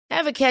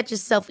Ever catch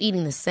yourself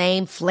eating the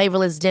same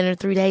flavorless dinner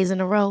 3 days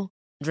in a row?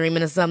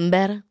 Dreaming of something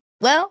better?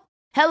 Well,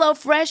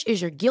 HelloFresh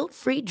is your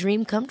guilt-free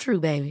dream come true,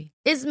 baby.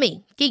 It's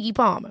me, Keke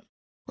Palmer.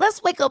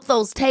 Let's wake up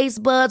those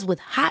taste buds with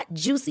hot,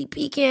 juicy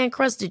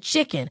pecan-crusted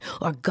chicken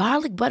or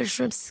garlic butter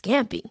shrimp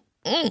scampi.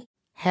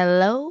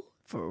 Hello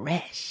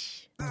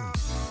Fresh.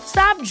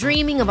 Stop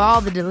dreaming of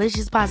all the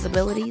delicious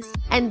possibilities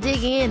and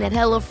dig in at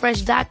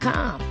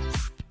HelloFresh.com.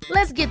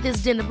 Let's get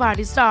this dinner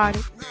party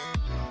started.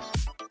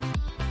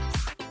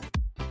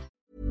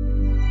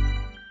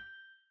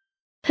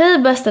 Hej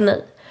bästa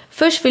ni.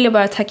 Först vill jag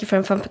bara tacka för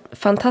en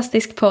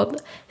fantastisk podd.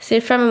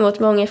 Ser fram emot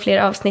många fler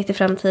avsnitt i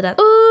framtiden.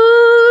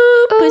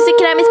 Puss och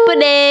kramis på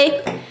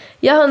dig.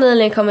 Jag har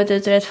nyligen kommit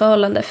ut ur ett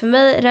förhållande. För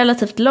mig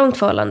relativt långt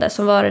förhållande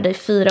som varade i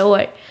 4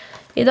 år.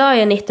 Idag är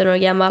jag 19 år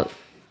gammal.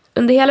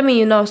 Under hela min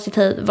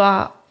gymnasietid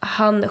var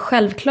han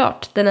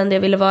självklart den enda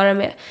jag ville vara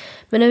med.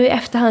 Men nu i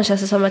efterhand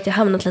känns det som att jag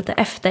hamnat lite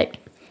efter.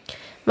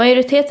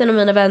 Majoriteten av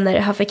mina vänner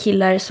har för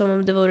killar som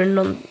om det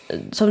vore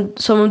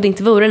som om det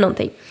inte vore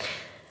någonting.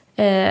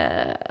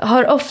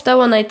 Har ofta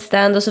one night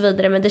stand och så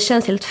vidare, men det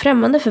känns helt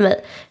främmande för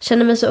mig.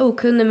 Känner mig så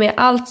okunnig med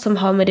allt som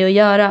har med det att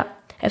göra.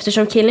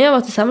 Eftersom killen jag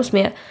var tillsammans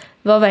med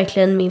var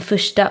verkligen min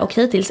första och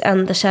hittills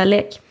enda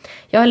kärlek.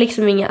 Jag har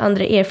liksom inga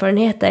andra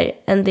erfarenheter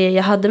än det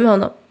jag hade med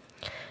honom.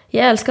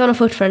 Jag älskar honom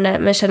fortfarande,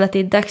 men känner att det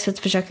är dags att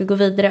försöka gå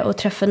vidare och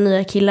träffa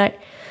nya killar.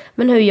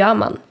 Men hur gör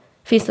man?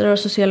 Finns det några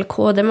sociala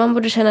koder man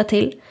borde känna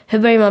till? Hur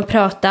börjar man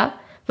prata?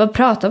 Vad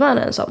pratar man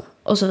ens om?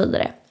 Och så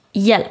vidare.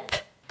 Hjälp!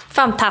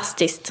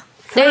 Fantastiskt.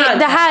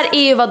 Det här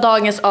är ju vad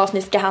dagens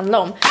avsnitt ska handla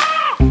om.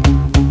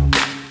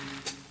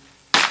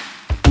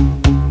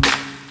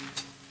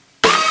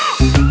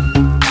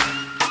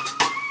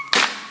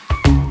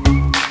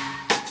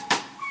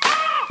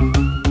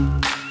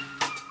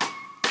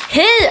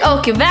 Hej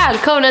och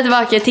välkomna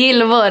tillbaka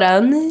till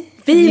våran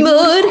Vi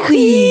mår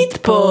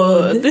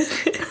skitpodd.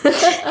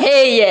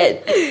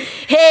 Hej.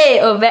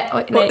 Hej och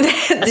nej.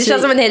 Det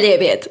känns som en hel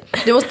evighet.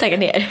 Du måste tagga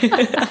ner.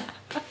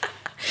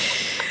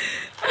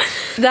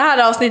 Det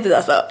här avsnittet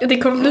alltså.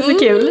 Det kommer bli så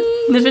kul.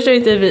 Nu förstår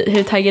inte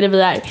hur taggade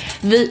vi är.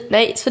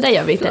 Nej, så där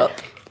gör vi inte.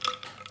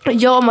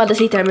 Jag och Madde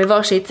sitter här med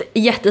varsitt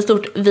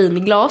jättestort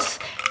vinglas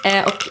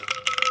och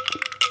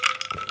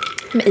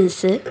med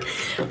is i.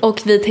 Och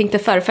vi tänkte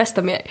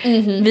förfesta med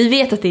er. Vi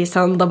vet att det är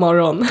söndag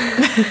morgon.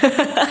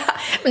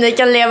 Men ni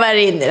kan leva er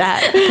in i det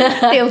här.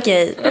 Det är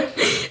okej.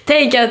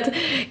 Tänk att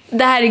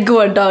det här är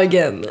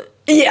gårdagen.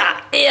 Ja.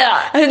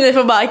 Ni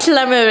får bara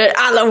klämma ur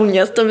alla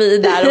ångest och vi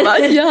där och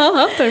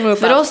bara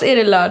För oss är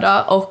det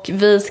lördag och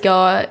vi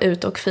ska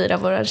ut och fira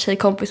vår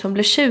tjejkompis som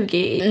blir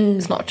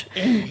 20 snart.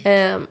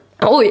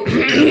 Oj.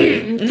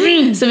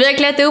 Så vi har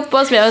klätt upp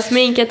oss, vi har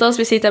sminkat oss,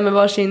 vi sitter med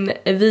varsin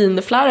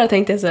vinflarra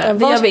tänkte jag säga.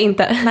 Det gör vi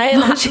inte. Nej,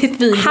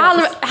 varsitt vinglas.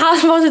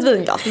 Halv varsitt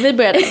vinglas. Vi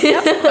började.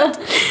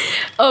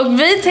 Och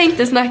vi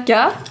tänkte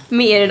snacka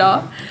med er idag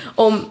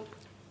om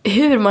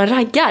hur man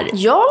raggar.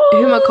 Ja.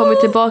 Hur man kommer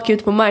tillbaka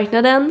ut på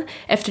marknaden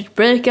efter ett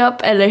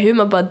breakup eller hur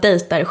man bara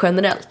dejtar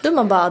generellt.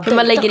 Hur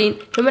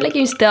man lägger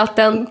in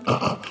stöten,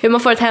 hur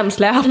man får ett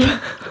hemsläp.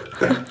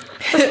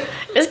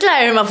 Jag ska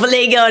lära hur man får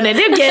lägga ner.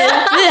 Det är okej.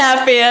 Vi är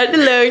här för er. Det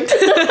är lugnt.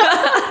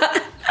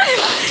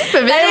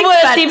 För vi är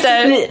våra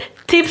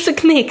tips och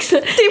knix.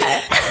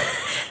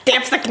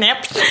 Tips och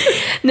knäpps.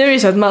 Nu är det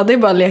så att Madde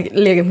bara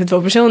legat med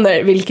 2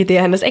 personer, vilket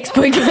är hennes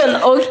ex-pojkvän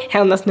och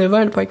hennes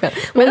nuvarande pojkvän.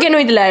 Hon kan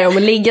nog inte lära sig om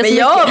att ligga så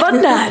mycket. Men jag var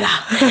nära.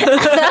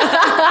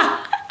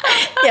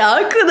 Jag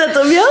har kunnat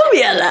om jag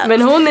vill.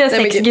 Men hon är en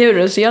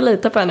sexguru så jag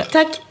litar på henne.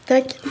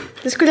 Tack.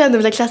 Det skulle jag ändå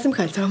vilja klassa mig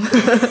själv som.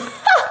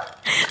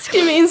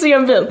 Skriv i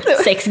Instagram-bild.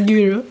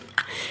 Sexguru.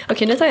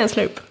 Okej, nu tar jag en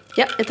slurp.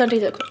 Ja, jag tar en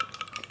riktigt.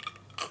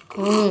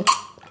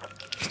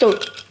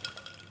 Stort.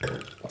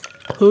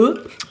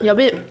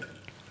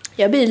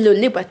 Jag blir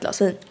lullig på ett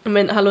glas vin.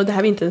 Men hallå, det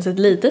här är inte ens ett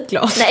litet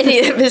glas.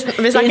 Nej,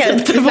 vi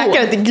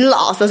snackar inte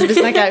glas. Alltså vi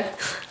snackar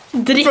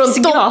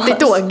dricksglas. Från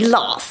då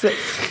glas.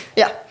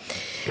 Ja.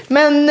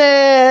 Men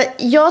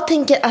jag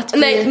tänker att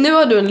Nej, nu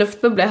har du en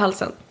luftbubbla i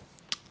halsen.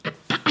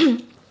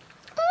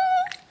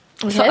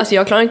 Okay. Så, alltså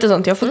jag klarar inte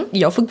sånt.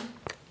 Jag får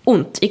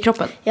ont i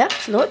kroppen. Ja,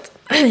 förlåt.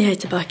 Jag är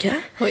tillbaka.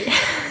 Oj.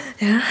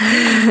 Ja.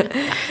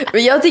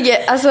 Men jag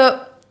tycker, alltså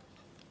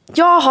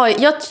jag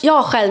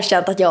har själv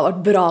känt att jag har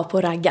varit bra på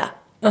att ragga.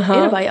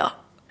 Är det bara jag?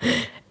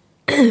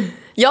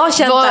 Jag har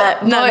känt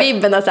när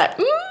vibben är såhär.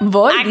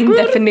 Vad är din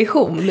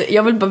definition?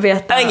 Jag vill bara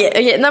veta.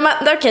 Okej.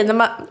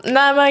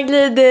 När man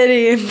glider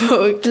in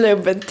på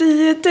klubben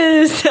 10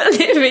 000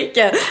 i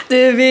veckan.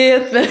 Du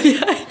vet vem jag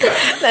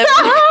är.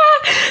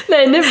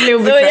 Nej, nu blir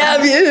jag så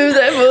jag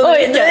bjuder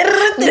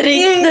på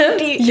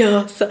drick.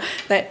 Ja, så.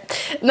 Nej.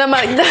 När man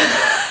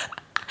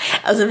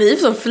alltså vi är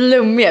så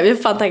flummiga. Vi är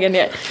fan taggade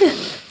ner.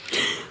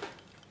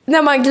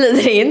 När man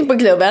glider in på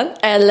klubben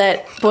eller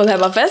på en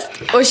hemmafest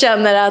och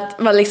känner att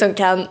man liksom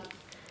kan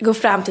gå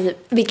fram till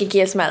vilken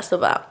kille som helst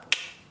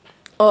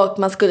och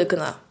man skulle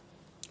kunna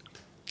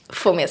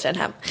få med sig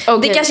den hem. Okay.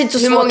 Det är kanske inte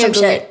så svårt som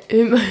tjej.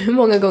 Hur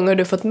många gånger har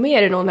du fått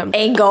med dig någon hem?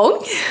 En gång.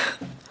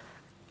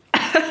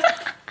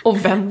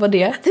 Och vem var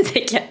det? Det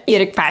tänker jag.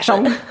 Erik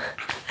Persson.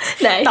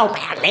 Nej. De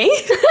Henning.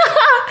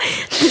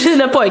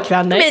 Dina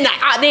pojkvänner.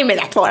 Det är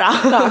mina två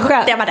då. Ja,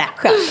 skönt. Det var det.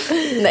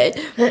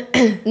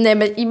 Nej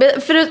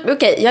men förut,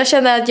 okej, jag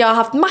känner att jag har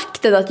haft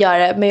makten att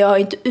göra det, men jag har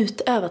inte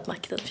utövat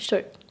makten, förstår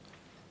du?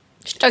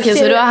 Okej,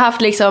 så du har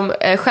haft liksom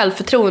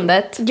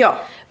självförtroendet. Ja.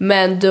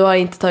 Men du har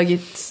inte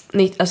tagit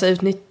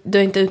du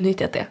har inte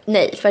utnyttjat det.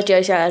 Nej, för att jag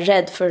är så här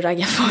rädd för att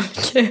ragga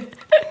folk.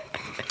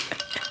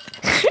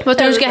 Vad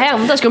tror du ska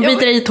hända? Ska de bita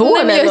dig i tån?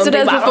 Nej, men jag är så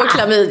rädd för att få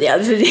klamydia.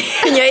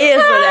 Jag är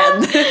så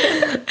rädd.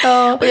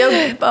 Ja.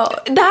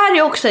 Och det här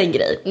är också en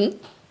grej.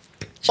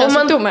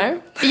 Könssjukdomar.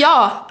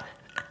 Ja.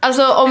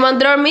 Alltså om man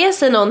drar med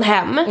sig någon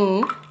hem.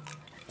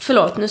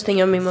 Förlåt, nu stänger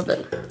jag min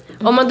mobil.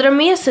 Om man drar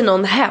med sig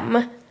någon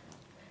hem,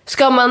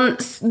 ska man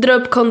dra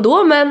upp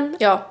kondomen?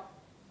 Ja.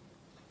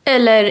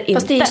 Eller inte?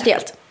 Fast det är ju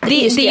stelt.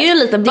 Det är ju en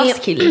liten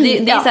buskill.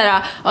 Det är så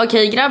här,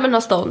 okej, grabben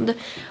har stånd.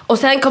 Och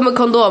sen kommer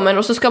kondomen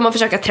och så ska man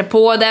försöka trä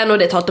på den och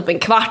det tar typ en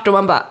kvart och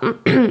man bara,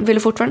 vill du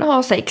fortfarande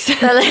ha sex?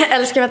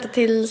 Eller ska jag vänta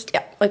tills... Ja,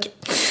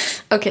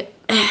 okej.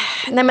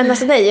 Nej men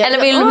alltså nej.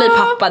 Eller vill du bli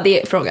pappa?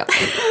 Det är frågan.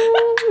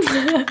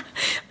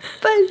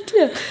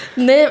 Verkligen.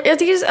 Nej, jag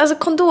tycker alltså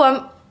kondom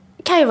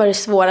kan ju vara det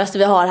svåraste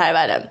vi har här i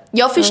världen.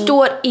 Jag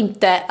förstår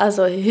inte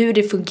alltså hur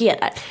det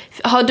fungerar.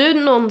 Har du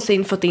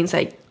någonsin fått in så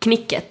här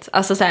knicket?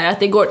 Alltså så här att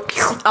det går...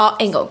 Ja,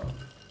 en gång.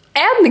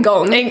 En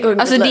gång?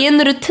 Alltså det är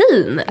en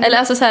rutin. Eller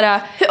alltså så här...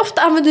 Hur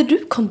ofta använder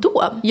du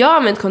kondom? Jag har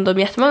använt kondom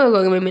jättemånga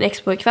gånger med min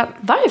ex-pojkvän.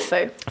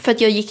 Varför? För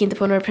att jag gick inte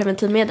på några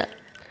preventivmedel.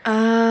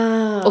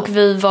 Ah. Och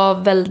vi var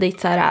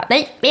väldigt så här: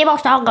 nej, vi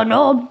måste ha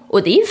kondom.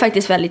 Och det är ju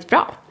faktiskt väldigt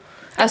bra.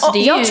 Alltså,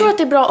 jag tror att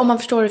det är bra om man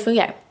förstår hur det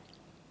fungerar.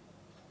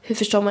 Hur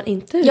förstår man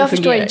inte hur jag det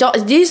fungerar?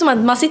 Förstår, det är ju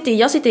som att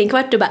jag sitter i en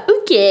kvart och bara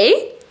okej.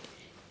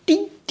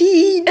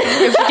 Jag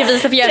försöker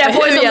visa för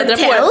hjärtat hur jag drar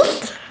på det.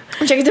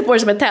 Jag försöker ta på det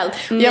som ett tält.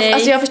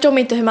 Jag förstår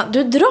mig inte hur man...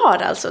 Du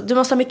drar alltså. Du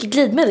måste ha mycket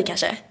glidmedel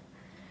kanske.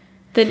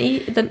 Den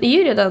är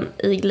ju redan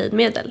i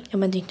glidmedel. Ja,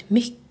 men det är inte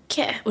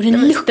mycket. Och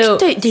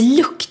det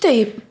luktar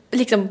ju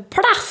liksom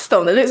plast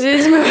om det.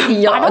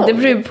 Ja, det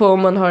beror på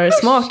om man har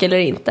smak eller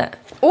inte.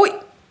 Oj!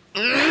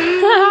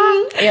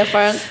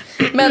 Erfaren.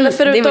 Men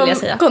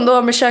förutom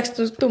kondom och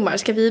kökssjukdomar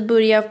ska vi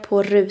börja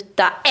på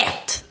ruta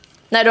 1.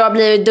 När du har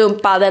blivit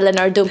dumpad eller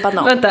när du dumpat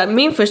någon. Vänta,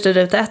 min första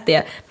ruta 1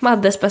 är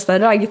Maddes bästa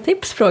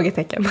raggtips?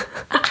 Frågetecken.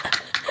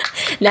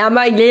 När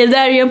man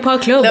glider in på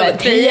klubben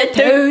 10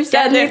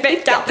 000 i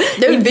veckan.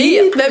 Du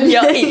vet vem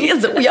jag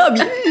är, så jag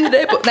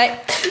bjuder på.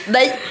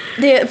 Nej,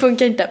 det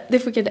funkar inte.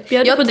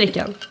 Bjöd du på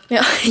drickan?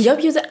 Ja, jag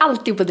bjuder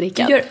alltid på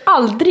drickan. Du gör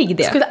aldrig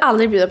det. Jag skulle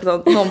aldrig bjuda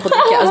på någon på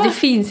drickan. Alltså det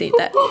finns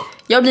inte.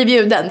 Jag blir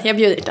bjuden, jag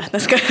bjuder inte.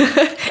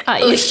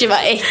 Usch vad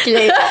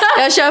äckligt.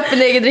 Jag köper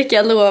en egen dricka,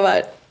 jag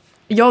lovar.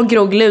 Jag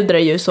groggludrar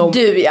ju som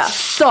du, ja.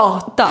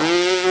 Satan.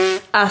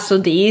 Alltså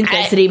det är inte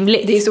ens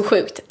rimligt. Det är så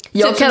sjukt.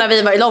 Typ när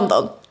vi var i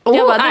London.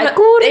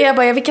 Jag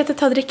bara, vi kan inte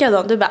ta dricka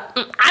då. Du bara,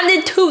 det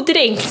är 2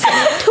 drinks. 2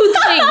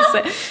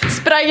 drinks.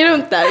 Sprang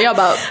runt där. Jag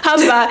bara,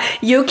 han bara,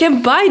 you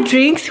can buy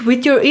drinks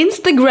with your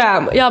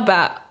Instagram. Jag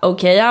bara,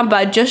 okej. Han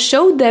bara, just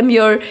show them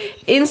your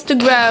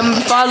Instagram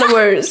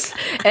followers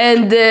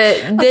and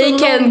they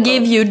can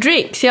give you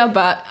drinks. Jag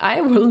bara,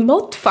 I will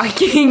not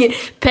fucking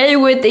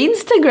pay with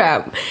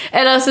Instagram.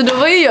 Eller alltså då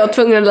var ju jag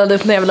tvungen att ladda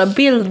upp en jävla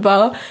bild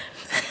bara.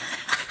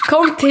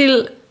 Kom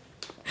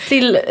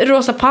till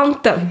Rosa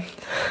Panten.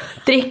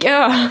 Drick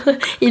öl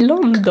i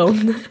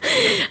London.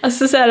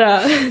 Alltså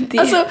såhär,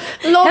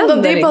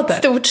 London, det är bara ett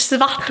stort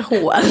svart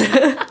hål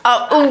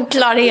av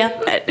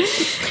oklarheter.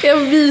 Jag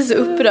blir så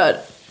upprörd.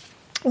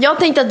 Jag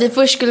tänkte att vi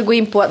först skulle gå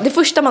in på det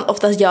första man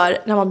oftast gör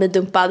när man blir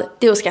dumpad.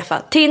 Det är att skaffa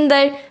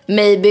Tinder,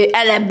 Maybe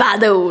eller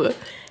Badoo.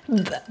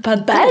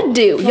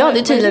 Badoo? Ja, det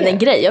är tydligen en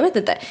grej, jag vet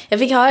inte. Jag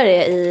fick höra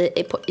det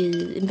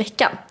i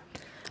veckan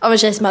av en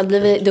tjej som hade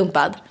blivit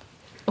dumpad.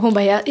 Och hon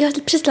bara, jag har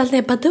precis laddat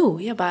ner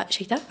Badoo. Jag bara,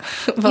 ursäkta?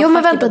 Jo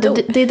men vänta,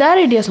 det där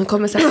är det som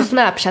kommer sen på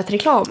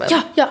Snapchat-reklamen.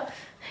 Ja.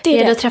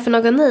 Vill du träffa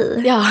någon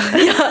ny? Ja.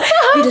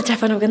 Vill du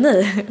träffa någon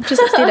ny?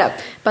 Precis, det är det.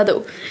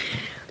 Badoo.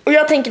 Och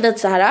jag tänker lite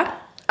så här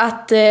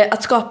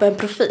att skapa en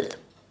profil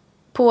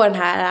på den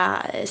här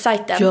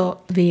sajten. Jag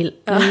vill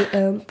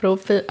en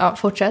profil. Ja,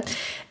 fortsätt.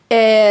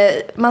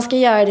 Man ska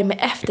göra det med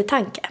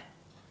eftertanke.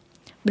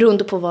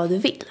 Beroende på vad du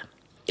vill.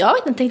 Jag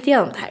vet inte, tänkte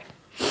igenom det här.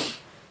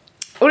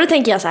 Och då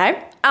tänker jag så här.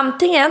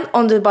 Antingen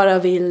om du bara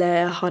vill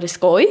ha det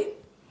skoj.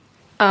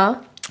 Ja.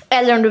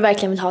 Eller om du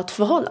verkligen vill ha ett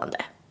förhållande.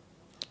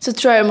 Så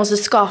tror jag du måste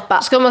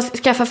skapa. Ska man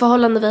skaffa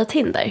förhållande via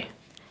Tinder?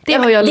 Det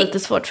har jag lite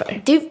svårt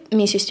för.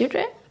 Min syster gjorde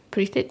det. På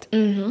riktigt?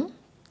 Mhm.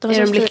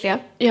 Är de lyckliga?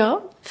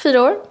 Ja,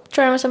 4 år.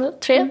 Tror jag de var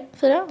 3,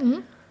 4.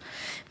 Mm.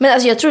 Men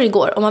alltså jag tror det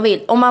går om man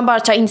vill. Om man bara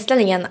tar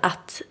inställningen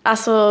att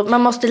alltså,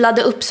 man måste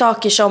ladda upp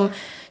saker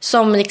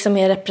som liksom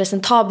är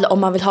representabla om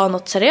man vill ha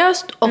något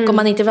seriöst. Och om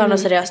man inte vill ha något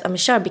seriöst, men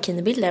kör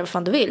bikinibilder, vad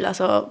fan du vill.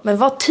 Alltså, men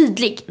var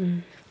tydlig.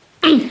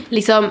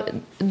 liksom,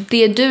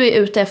 det du är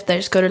ute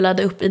efter ska du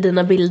ladda upp i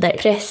dina bilder.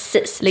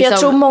 Precis, för Liksom, jag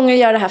tror många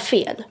gör det här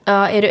fel.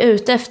 Ja, är du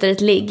ute efter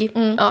ett ligg,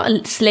 ja,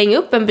 släng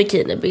upp en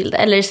bikinibild.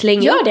 Eller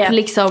släng Gör upp det.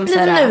 liksom Lite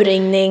såhär,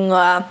 urringning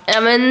och...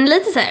 ja men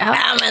lite såhär, Ja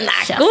men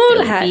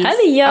just här this.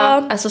 är jag.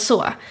 Ja, alltså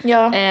så.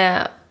 Ja.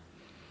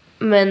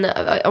 Men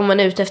om man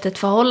är ute efter ett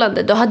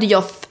förhållande, då hade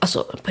jag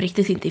alltså på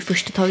riktigt inte i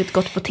första taget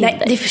gått på Tinder.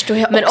 Nej, det förstår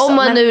jag men också. om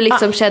man nu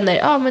liksom känner,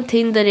 ja men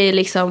Tinder är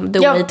liksom the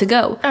way to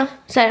go. Ja.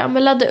 Så här, ja,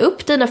 men ladda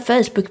upp dina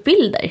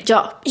Facebook-bilder.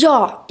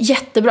 Ja,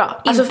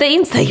 jättebra. Alltså, Inte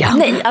Instagram.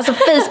 Nej, alltså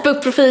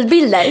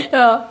Facebook-profilbilder.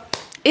 Ja.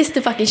 Is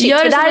the fucking shit. Gör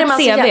För det där som är ett man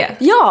så CV.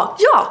 Ja,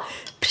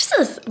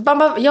 precis.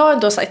 Jag har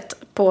ändå sagt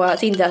på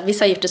Tinder att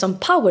vissa har gjort det som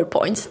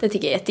powerpoints. Det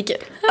tycker jag är jättekul.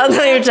 Att de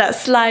har gjort såhär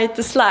slide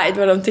to slide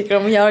vad de tycker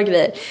om att göra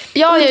grejer.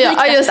 Ja, Och jag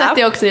har sett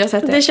det också.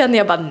 Det känner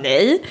jag bara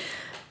nej.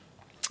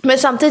 Men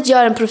samtidigt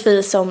gör en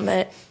profil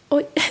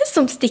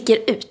som sticker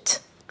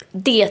ut.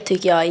 Det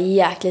tycker jag är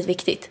jäkligt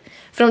viktigt.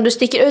 För om du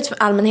sticker ut för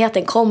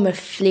allmänheten kommer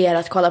fler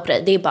att kolla på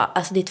dig. Det är bara,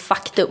 alltså det är ett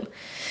faktum.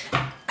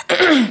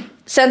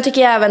 Sen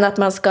tycker jag även att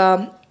man ska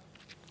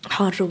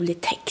ha en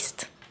rolig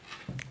text.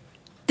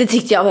 Det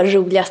tyckte jag var det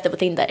roligaste på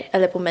Tinder.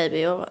 Eller på Maybe.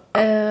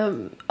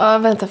 Ja,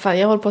 vänta fan,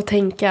 jag håller på att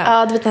tänka.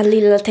 Ja, du vet den här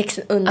lilla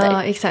texten under.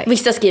 Ja, exakt.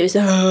 Vissa skriver så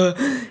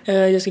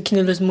här, jag ska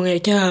knulla så många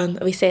jag kan.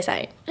 Och vissa är så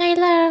här, jag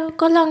gillar att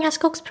gå långa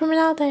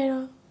skogspromenader.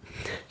 Och...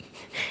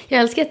 Jag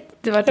älskar att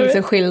det var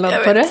liksom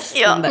skillnad på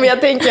rösten. Ja, men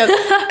jag tänker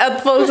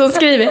att folk som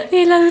skriver, jag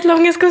gillar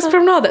långa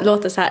skogspromenader,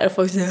 låter så här. Och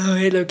folk säger, jag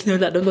gillar att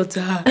knulla, de låter så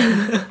här.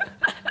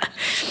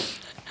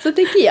 Så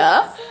tycker jag.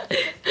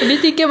 Och ni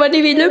tycker vad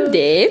ni vill om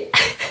det.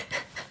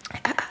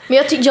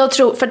 Men jag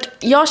tror, för att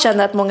jag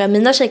känner att många av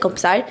mina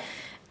tjejkompisar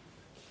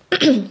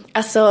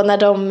alltså när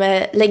de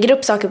lägger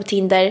upp saker på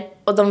Tinder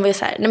och de vill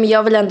så här, nej men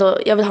jag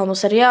vill ha något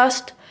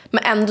seriöst,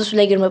 men ändå så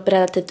lägger de upp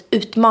relativt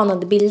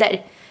utmanande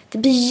bilder. Det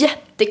blir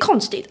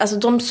jättekonstigt. Alltså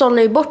de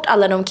sållar ju bort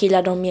alla de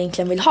killar de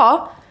egentligen vill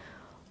ha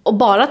och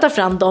bara tar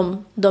fram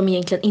de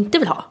egentligen inte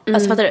vill ha.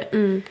 Alltså fattar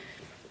du?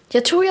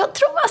 Jag tror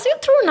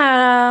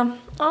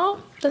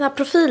den här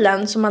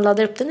profilen som man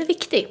laddar upp, den är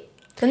viktig.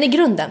 Den är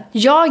grunden.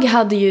 Jag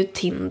hade ju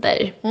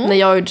Tinder när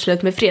jag gjorde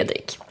slut med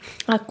Fredrik.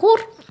 Akor.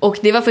 Och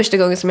det var första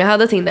gången som jag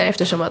hade Tinder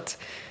eftersom att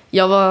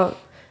jag var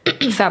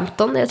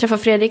 15 när jag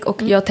träffade Fredrik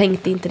och jag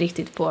tänkte inte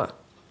riktigt på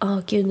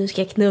gud, nu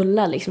ska jag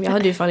knulla liksom. Jag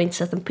hade ju fan inte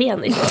sett en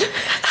penis.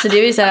 Så det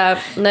var ju såhär,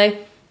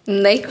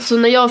 nej. Så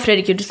när jag och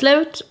Fredrik gjorde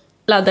slut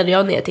laddade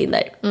jag ner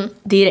Tinder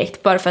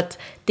direkt, bara för att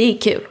det är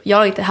kul. Jag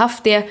har inte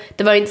haft det.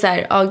 Det var inte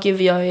såhär,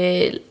 gud jag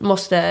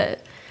måste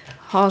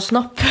ha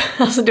snopp.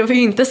 Alltså det var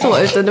ju inte så,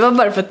 utan det var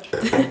bara för att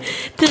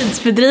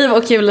tidsfördriv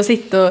och kul att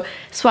sitta och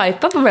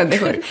swipa på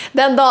människor.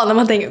 Den dagen när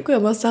man tänker, gud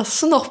jag måste ha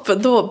snopp,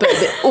 då blir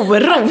det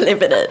orolig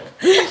för dig.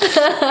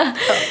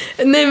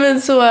 Nej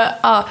men så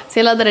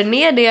jag laddade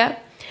ner det.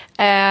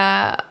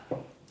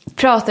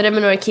 Pratade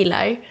med några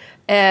killar.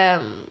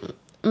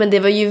 Men det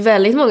var ju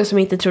väldigt många som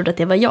inte trodde att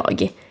det var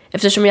jag.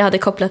 Eftersom jag hade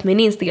kopplat min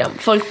Instagram.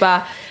 Folk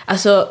bara,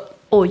 alltså,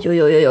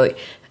 oj.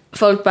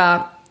 Folk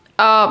bara,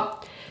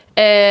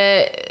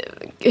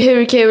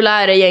 hur kul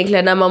är det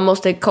egentligen när man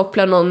måste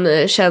koppla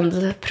någon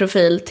känd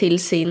profil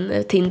till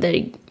sin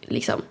Tinder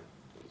liksom?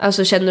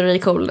 Alltså känner du dig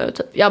cool nu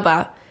typ? Jag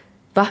bara,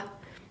 va?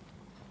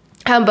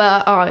 Han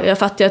bara, jag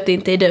fattar ju att det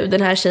inte är du.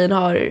 Den här tjejen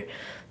har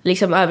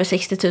liksom över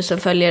 60 000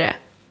 följare.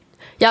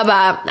 Jag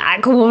bara, nej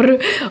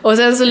går. Och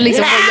sen så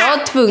liksom var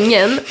jag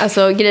tvungen,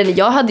 alltså grejen,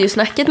 jag hade ju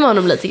snackat med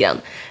honom lite grann.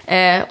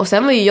 Och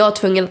sen var ju jag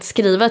tvungen att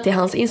skriva till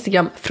hans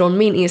Instagram från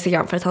min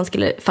Instagram för att han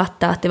skulle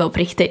fatta att det var på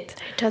riktigt.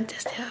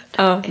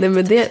 Ja, nej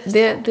men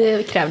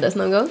det krävdes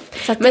någon gång.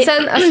 Men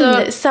sen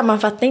alltså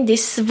sammanfattning, det är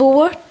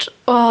svårt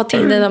att ha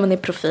Tinder när man är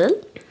profil.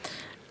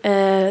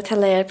 Till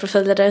alla er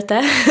profiler där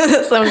ute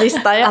som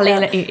listar.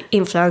 Alla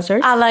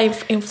influencers. Alla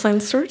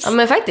influencers. Ja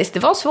men faktiskt, det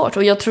var svårt.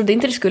 Och jag trodde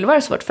inte det skulle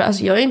vara svårt. För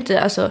alltså, jag är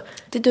inte, alltså...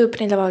 Det är du,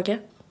 Pernilla Wahlgren.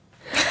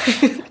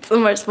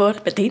 Som var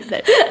svårt med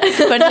Tinder.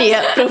 För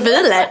det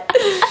profiler.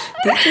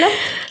 Det är klart.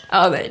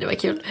 Ja nej, det var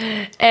kul.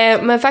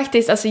 Men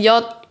faktiskt, alltså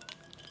jag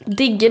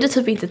diggade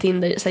typ inte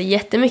Tinder så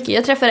jättemycket.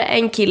 Jag träffade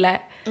en kille.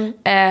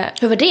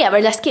 Hur var det? Var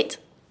det läskigt?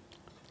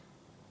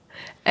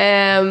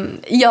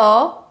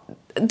 Ja,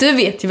 du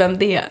vet ju vem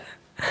det är.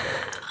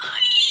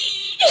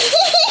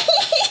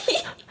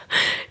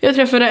 Jag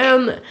träffade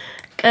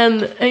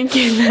en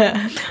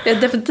kille. Jag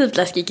är definitivt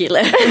läskig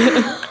kille.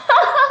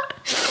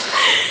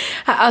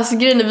 Alltså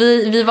grejen,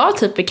 vi var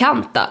typ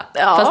bekanta.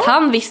 Ja. Fast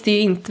han visste ju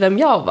inte vem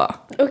jag var.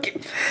 Okay.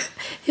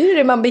 Hur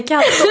är man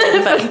bekant?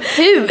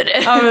 Hur?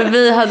 Ja men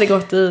vi hade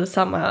gått i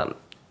samma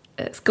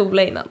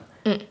skola innan.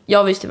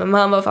 Jag visste vem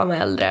han var, för han var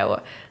äldre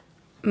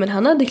men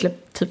han hade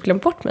typ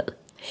glömt bort mig.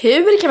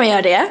 Hur kan man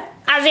göra det?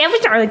 Alltså jag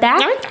förstår inte.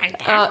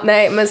 Ja,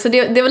 nej, men så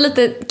det var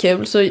lite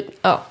kul. Så,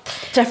 ja.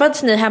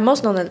 Träffades ni hemma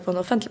hos någon eller på en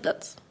offentlig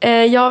plats?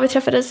 Ja, vi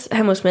träffades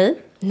hemma hos mig.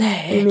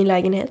 Nej. I min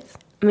lägenhet.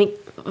 Men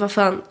vad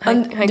fan,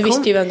 han du kom...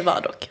 visste ju vem det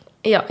var dock.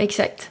 Ja,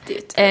 exakt.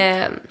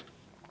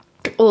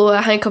 Och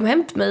han kom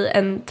hem till mig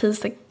en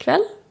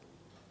tisdagkväll.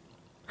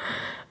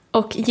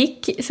 Och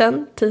gick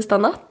sen tisdag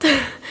natt.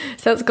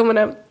 Sen så kom hon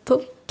hem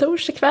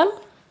torsdag kväll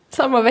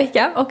samma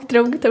vecka och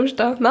drog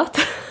torsdag natt.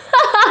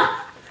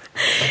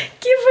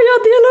 Gud vad jag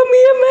delar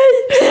med mig.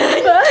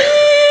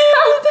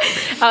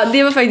 Ja,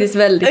 det var faktiskt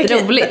väldigt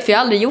roligt, för jag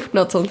har aldrig gjort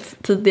något sånt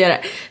tidigare.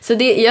 Så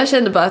jag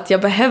kände bara att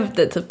jag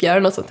behövde typ göra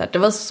något sånt här. Det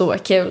var så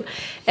kul.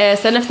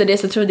 Sen efter det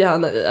så trodde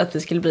jag att vi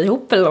skulle bli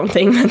ihop eller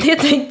någonting, men det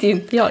tänkte ju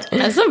inte jag.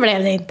 Men så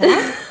blev det inte.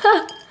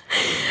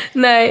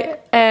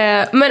 Nej,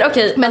 men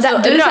okej. Men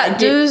alltså,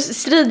 du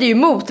strider ju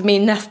emot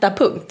min nästa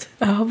punkt.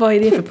 Ja, vad är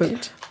det för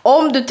punkt?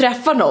 Om du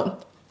träffar någon,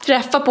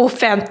 träffa på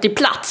offentlig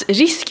plats,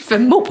 risk för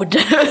mord.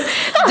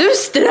 Du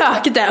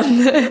strök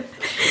den.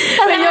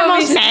 Men jag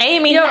hos mig i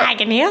min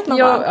lägenhet.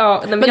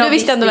 Men du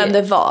visste ändå vem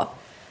det var.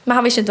 Men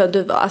han visste inte vem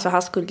du var. Alltså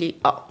han skulle ju,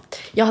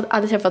 jag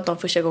hade träffat dem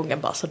första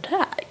gången bara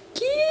sådär.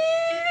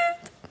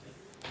 Gud.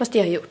 Fast det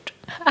har jag gjort.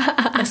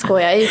 Jag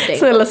skojar, jag har gjort det.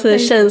 Snälla säger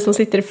tjejen som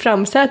sitter i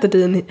framsätet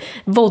i en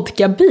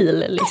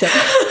vodkabil liksom.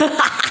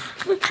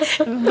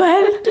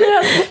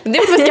 Verkligen. Det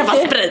är för att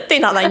skaffa sprit, det är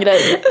en annan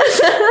grej.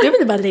 Du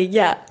vill bara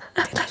ligga.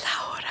 Titta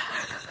Laura.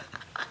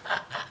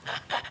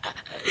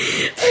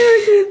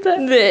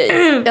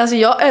 Nej. Alltså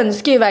jag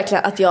önskar ju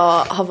verkligen att jag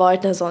har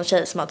varit en sån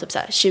tjej som har typ så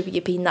här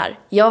 20 pinnar.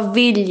 Jag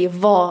vill ju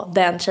vara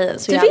den tjejen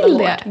så jävla hårt. Du vill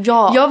det?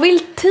 Ja. Jag vill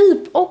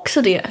typ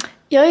också det.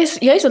 Jag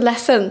är så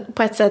ledsen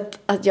på ett sätt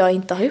att jag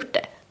inte har gjort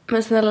det.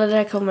 Men snälla, det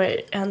där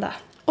kommer hända.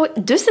 Och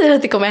du säger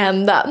att det kommer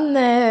hända.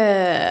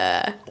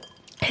 Nej.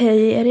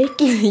 Hej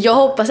Erik. Jag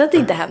hoppas att det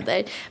inte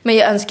händer. Men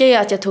jag önskar ju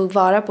att jag tog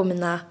vara på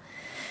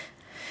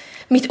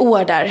mitt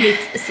år där.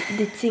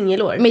 Ditt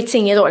singelår. Mitt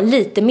singelår.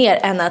 Lite mer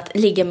än att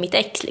ligga med mitt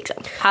ex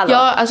liksom. Hallå.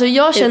 Ja, alltså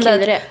jag kände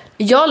att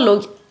jag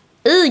låg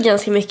i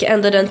ganska mycket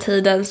ändå den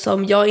tiden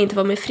som jag inte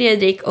var med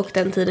Fredrik och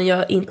den tiden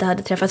jag inte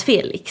hade träffat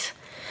Felix.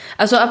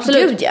 Alltså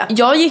absolut. Gud, ja.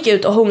 Jag gick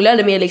ut och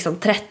hånglade med liksom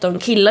 13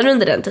 killar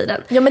under den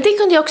tiden. Ja, men det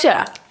kunde jag också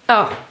göra.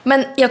 Ja.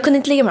 Men jag kunde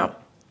inte ligga med dem.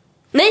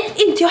 Nej,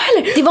 inte jag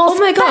heller. Det var oh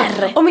my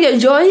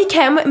god. Jag gick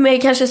hem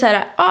med kanske så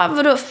här,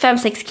 vadå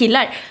 5-6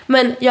 killar,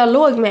 men jag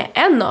låg med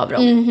en av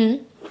dem. Mhm.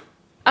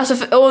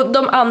 Alltså och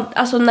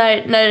alltså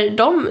när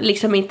de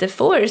liksom inte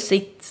får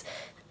sitt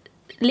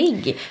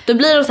ligg, då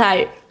blir de så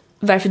här: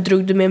 varför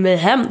drog du med mig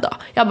hem då?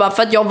 Jag bara,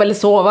 för att jag ville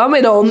sova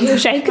med dem.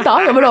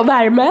 Ursäkta, jag vill ha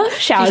värme,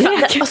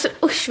 kärlek. Alltså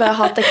usch vad jag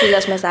hatar killar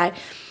som är så här.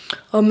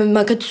 Men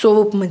man kan inte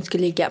sova upp om man inte ska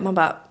ligga. Man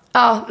bara,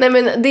 ja, nej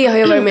men det har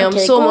jag varit med om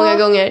så många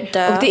gånger.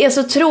 Och det är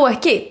så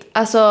tråkigt.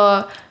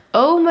 Alltså,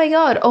 oh my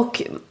god.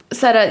 Och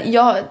så här,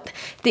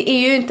 det är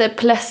ju inte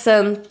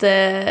pleasant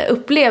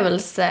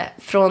upplevelse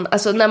från,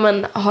 alltså när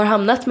man har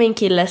hamnat med en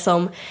kille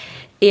som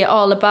är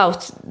all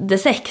about the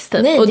sex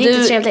typ. Nej, och det är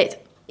inte trevligt.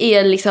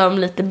 Är liksom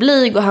lite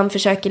blyg och han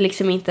försöker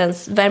liksom inte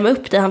ens värma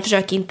upp dig. Han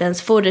försöker inte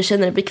ens få dig att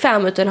känna dig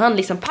bekväm, utan han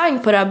liksom pang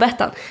på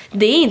rödbetan.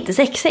 Det är inte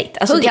sexigt.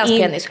 Alltså, hugg hans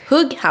penis.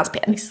 Hugg hans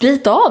penis.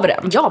 Bit av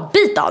den. Ja,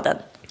 bit av den.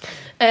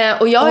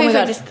 Och jag har ju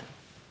faktiskt...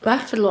 Va?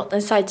 Förlåt,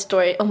 en side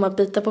story om att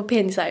bita på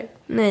penisar.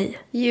 Nej.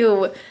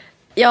 Jo,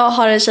 jag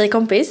har en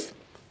tjejkompis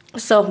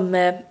som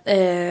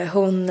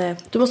hon...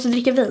 Du måste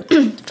dricka vin.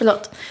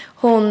 Förlåt.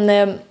 Hon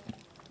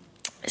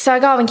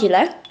sög av en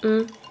kille.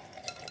 Mm.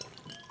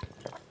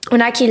 Och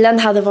den här killen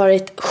hade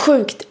varit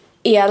sjukt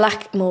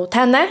elak mot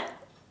henne.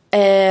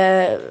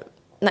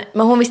 Nej,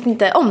 men hon visste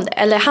inte om det.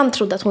 Eller han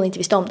trodde att hon inte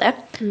visste om det.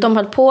 De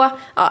höll på,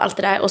 allt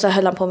det där. Och så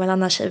höll han på med en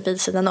annan tjej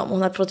vid sidan om.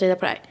 Hon hade fått reda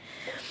på det här.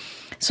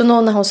 Så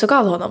när hon såg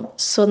av honom,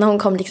 så när hon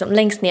kom liksom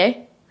längst ner,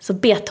 så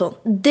bet hon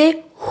det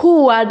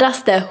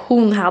hårdaste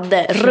hon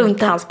hade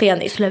runt hans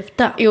penis.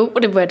 Sluta. Jo,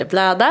 och det började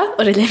blöda.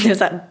 Och det blev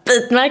så här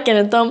bitmärken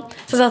runt om.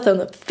 Så satte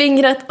hon upp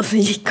fingret och så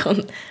gick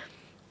hon.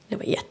 Det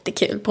var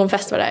jättekul. På en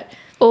fest var det där.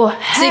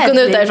 Så gick hon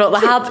ut därifrån och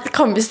han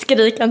kom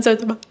skrikande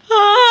ut och bara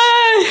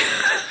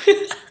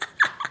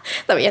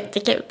det var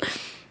jättekul.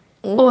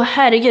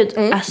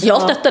 Herregud. Alltså,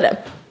 jag stöttade.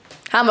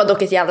 Han var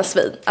dock ett jävla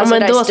svin. Alltså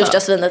men det då största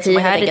svinet som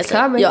man kan tänka sig.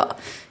 Ja.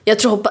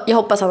 Jag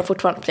hoppas han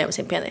fortfarande problem med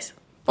sin penis.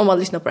 Om man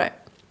lyssnar på det här.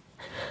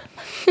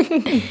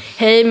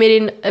 Hej med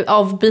din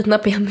avbitna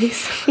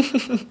penis.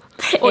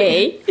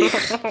 Hej.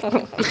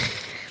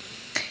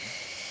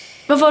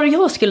 Vad var det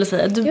jag skulle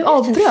säga? Du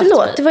avbröt.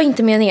 Förlåt, det var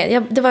inte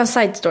meningen. Det var en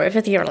side story för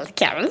jag tycker det var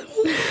lite kul.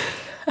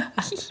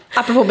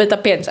 Apropå bita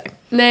penisar.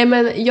 Nej,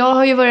 men jag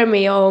har ju varit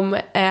med om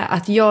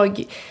att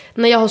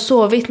när jag har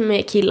sovit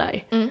med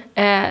killar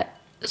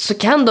så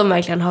kan de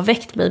verkligen ha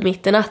väckt mig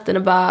mitt i natten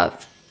och bara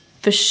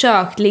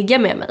försökt ligga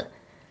med mig.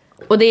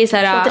 Och det är så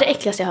här, det är det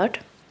äckligaste jag hört.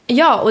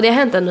 Ja, och det har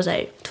hänt ändå så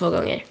här 2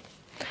 gånger.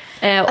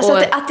 Alltså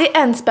att det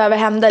ens behöver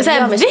hända. Så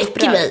här,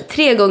 väcker mig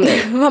 3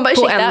 gånger. Man bara,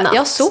 på en natt.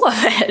 Jag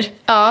sover.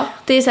 Ja,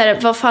 det är så här,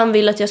 vad fan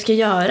vill att jag ska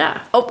göra?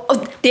 Och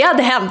det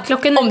hade hänt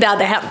om det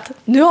hade hänt.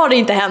 Nu har det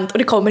inte hänt och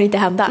det kommer inte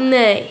hända.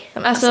 Nej,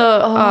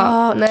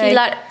 nej.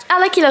 Killar,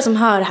 alla killar som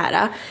hör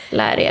här,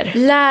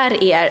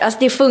 lär er. Alltså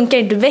det funkar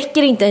inte. Du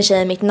väcker inte en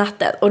tjej mitt i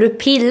natten. Och du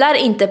pillar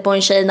inte på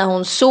en tjej när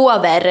hon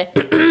sover.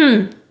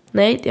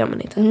 Nej, det gör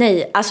man inte.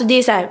 Nej, alltså det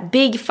är så här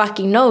big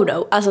fucking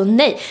no-no. Alltså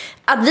nej.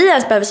 Att vi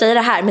ens behöver säga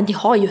det här, men det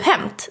har ju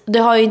hänt. Det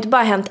har ju inte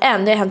bara hänt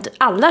en, det har hänt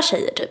alla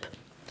tjejer typ.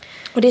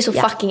 Och det är så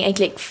fucking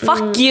äckligt.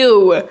 Fuck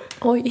you!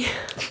 Oj.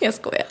 Jag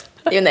skojar.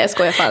 Jo, nej, jag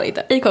skojar fan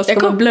inte. I kost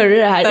kommer blurra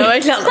det här. Ja,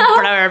 verkligen.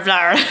 Blur,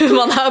 blur.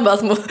 Man hör bara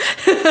små...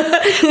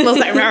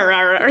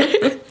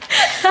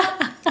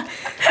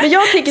 Men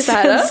jag tycker så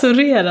här...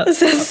 Censurerat.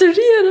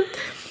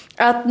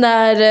 Att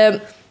när...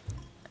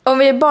 Om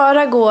vi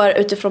bara går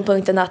utifrån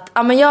punkten att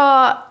men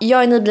jag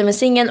är nybliven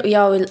singel och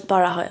jag vill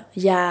bara ha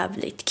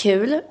jävligt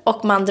kul.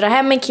 Och man drar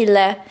hem en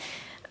kille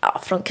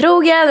från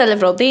krogen eller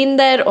från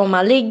Tinder och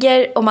man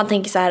ligger och man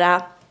tänker så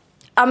här...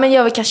 men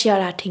jag vill kanske göra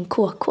det här till en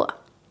KK.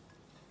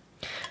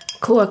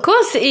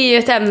 KKs är ju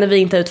ett ämne vi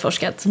inte har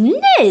utforskat.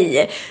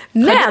 Nej!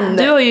 Men...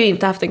 Du har ju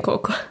inte haft en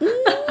KK. Nej!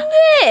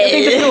 Jag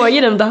tänkte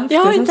fråga dig om du haft det.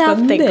 Jag har inte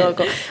haft en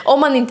KK. Om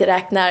man inte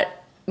räknar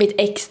mitt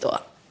ex då.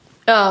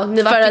 Ja,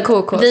 ni var i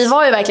KKs. Vi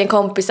var ju verkligen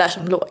kompisar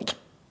som låg.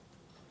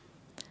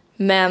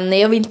 Men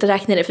jag vill inte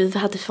räkna det för vi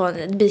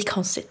hade det blir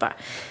konstigt bara.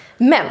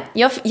 Men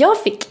jag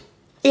fick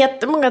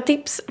jättemånga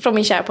tips från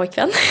min kära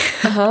pojkvän.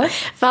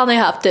 För han har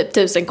ju haft typ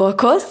 1000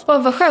 KKs.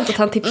 Vad skönt att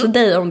han tipsade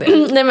dig om det.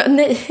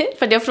 Nej,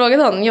 för jag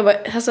frågade honom. Jag bara,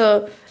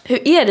 alltså,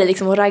 hur är det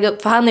liksom att ragga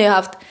upp? För han har ju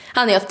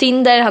haft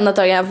Tinder, han har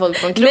tagit hem folk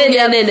från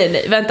krogen.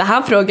 Nej. Vänta,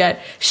 han frågar: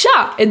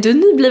 tja, är du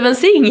nybliven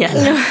singel?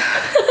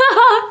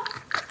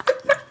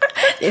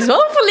 Det är så man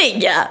får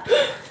ligga.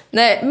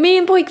 Nej,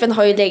 min pojkvän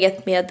har ju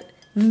legat med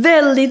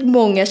väldigt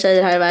många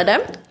tjejer här i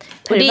världen.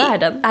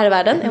 Här i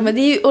världen? Ja, men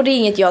det är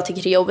inget jag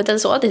tycker är jobbigt eller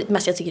så. Det är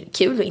mest jag tycker det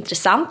är kul och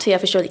intressant. För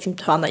jag förstår liksom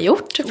hur han har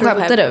gjort.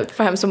 Skämtar du?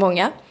 Få hem så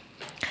många.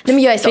 Nej, men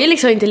jag är så...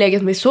 Felix har inte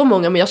legat med så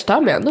många, men jag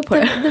stör mig ändå på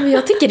det. Nej, men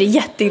jag tycker det är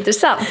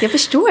jätteintressant. Jag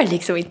förstår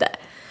liksom inte.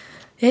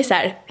 Jag är så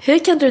här, hur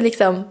kan du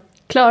liksom...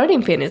 Klara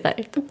din penis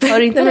där? Har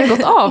du inte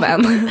gått av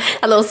än?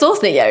 Hallå, så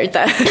snygg är du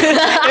inte.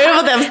 Jag har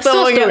fått hem så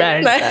många. Stor är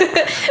inte.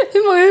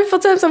 Hur har du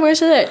fått hem så många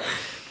tjejer?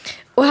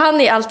 Och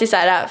han är alltid så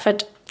här, för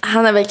att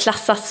han är väl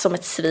klassats som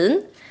ett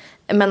svin.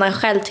 Men han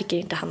själv tycker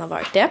inte han har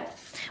varit det.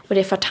 Och det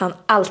är för att han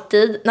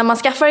alltid, när man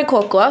skaffar en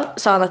KK,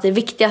 sa han att det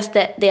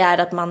viktigaste det är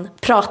att man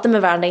pratar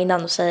med varandra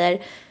innan och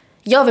säger: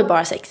 jag vill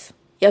bara sex.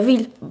 Jag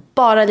vill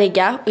bara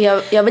ligga och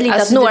jag vill inte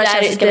att några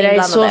känslor ska bli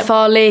inblandade. Det är så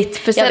farligt.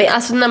 För sen,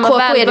 alltså, när man KK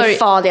väl är det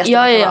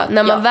farligaste.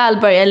 När man väl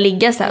börjar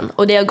ligga sen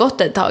och det har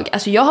gått ett tag.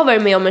 Alltså jag har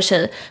varit med om en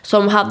tjej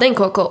som hade en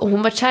KK och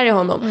hon var kär i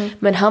honom.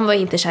 Men han var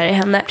inte kär i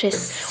henne.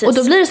 Precis. Och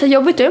då blir det så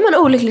jobbigt, då är man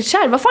olyckligt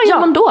kär. Vad fan gör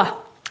man då?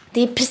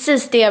 Det är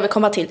precis det jag vill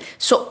komma till.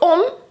 Så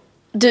om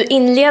du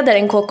inleder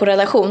en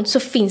KK-relation så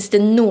finns det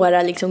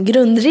några liksom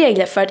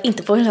grundregler för att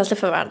inte få en känsla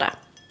för varandra.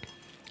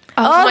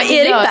 Alltså,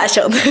 Erik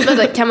Persson.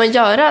 Vänta, kan man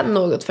göra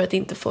något för att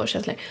inte få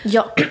känslor?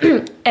 Ja.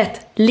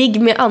 1.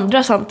 Ligg med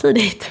andra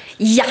samtidigt.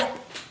 Ja.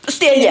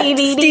 Steg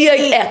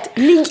 1.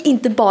 Ligg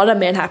inte bara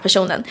med den här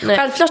personen. Nej.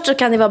 Självklart så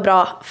kan det vara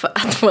bra för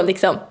att få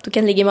liksom, du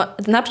kan ligga med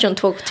den här personen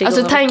 2-3 gånger.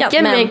 Alltså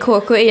tanken med en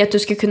KK är att du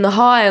ska kunna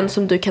ha en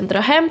som du kan dra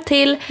hem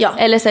till.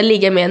 Eller så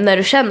ligga med när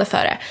du känner för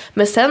det.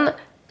 Men sen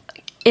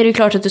är det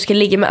klart att du ska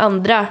ligga med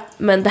andra.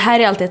 Men det här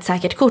är alltid ett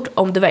säkert kort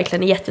om du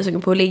verkligen är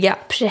jättesugen på att ligga.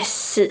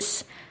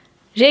 Precis.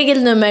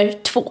 Regel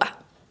nummer 2.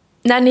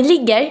 När ni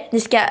ligger,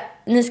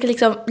 ni ska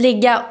liksom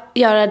ligga och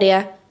göra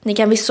det. Ni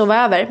kan visst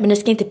sova över, men ni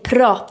ska inte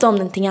prata om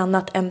någonting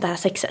annat än det här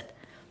sexet.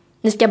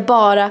 Ni ska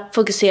bara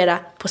fokusera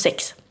på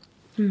sex.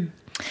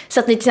 Så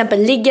att ni till exempel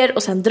ligger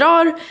och sen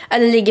drar,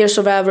 eller ligger och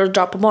sover över och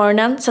drar på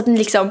morgonen. Så att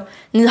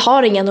ni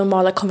har inga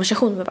normala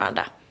konversationer med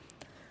varandra.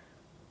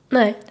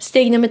 Nej.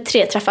 Steg nummer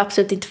 3, träffa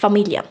absolut inte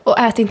familjen. Och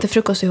ät inte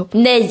frukost ihop.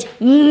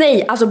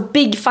 Nej, alltså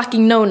big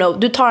fucking no.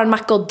 Du tar en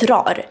macka och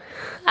drar.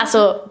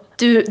 Alltså,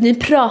 ni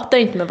pratar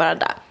inte med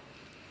varandra.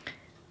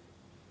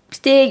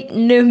 Steg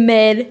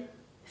nummer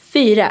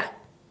 4.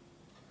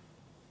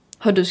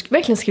 Har du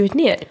verkligen skrivit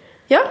ner?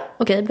 Ja.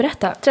 Okej,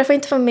 berätta. Träffa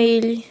inte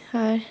familj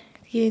här.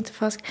 Det är inte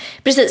falskt.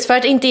 Precis, för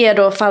att inte ge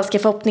då falska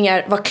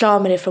förhoppningar. Var klar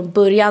med det från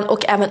början.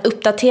 Och även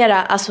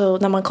uppdatera, alltså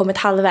när man kommit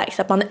halvvägs.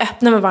 Så att man är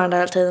öppna med varandra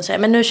hela tiden och säger: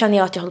 men nu känner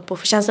jag att jag håller på att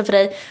få känsla för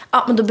dig.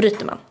 Ja, men då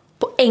bryter man.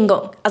 På en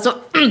gång. Alltså,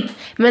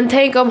 Men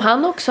tänk om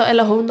han också,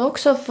 eller hon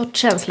också fått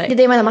känslor. Det är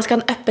det jag menar, man ska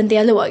ha en öppen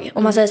dialog.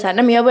 Om man säger så här: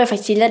 nej men jag börjar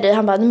faktiskt gilla dig.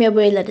 Han bara: nej men jag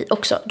börjar gilla dig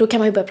också. Då kan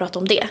man ju börja prata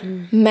om det.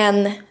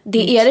 Men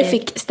det Erik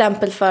fick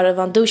stämpel för att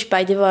vara en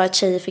douchebag, det var att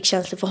tjejer fick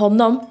känslor för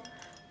honom.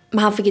 Men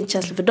han fick inte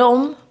känslor för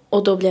dem.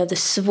 Och då blev det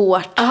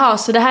svårt. Aha,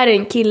 så det här är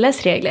en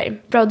killes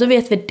regler. Bra, då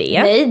vet vi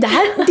det. Nej,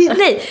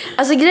 nej.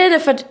 Alltså grejen är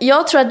för att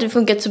jag tror att det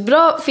funkat så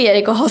bra för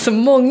Erik att ha så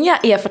många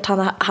är för att han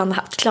har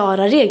haft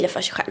klara regler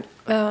för sig själv.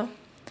 Ja.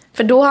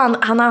 För då har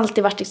han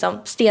alltid varit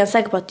liksom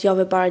stensäker på att jag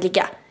vill bara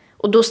ligga.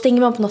 Och då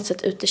stänger man på något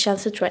sätt ut det,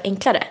 känns tror jag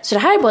enklare. Så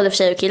det här är både för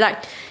tjejer och killar.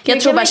 Jag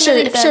tror bara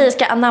tjejer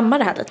ska anamma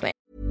det här lite mer.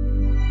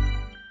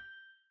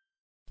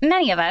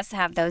 Many of us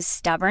have those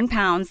stubborn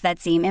pounds that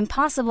seem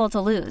impossible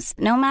to lose,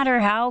 no matter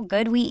how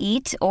good we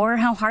eat or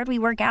how hard we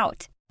work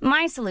out.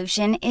 My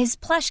solution is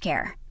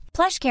PlushCare.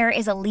 PlushCare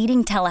is a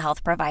leading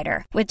telehealth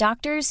provider with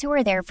doctors who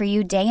are there for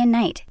you day and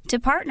night to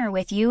partner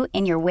with you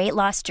in your weight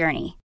loss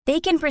journey. They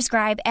can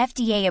prescribe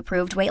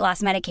FDA-approved weight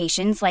loss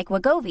medications like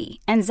Wegovy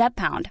and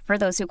Zepbound for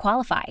those who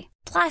qualify.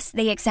 Plus,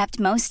 they accept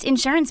most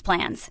insurance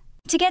plans.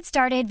 To get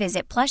started,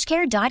 visit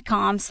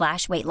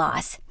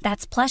plushcare.com/weightloss.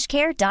 That's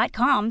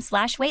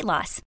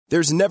plushcare.com/weightloss.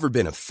 There's never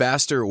been a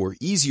faster or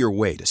easier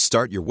way to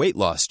start your weight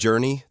loss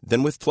journey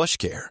than with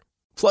PlushCare.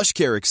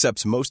 PlushCare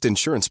accepts most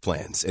insurance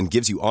plans and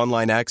gives you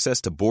online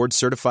access to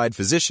board-certified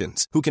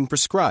physicians who can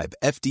prescribe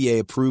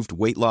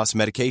FDA-approved weight loss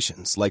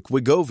medications like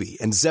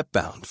Wegovy and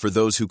Zepbound for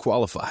those who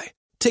qualify.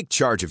 Take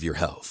charge of your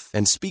health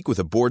and speak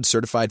with a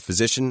board-certified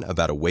physician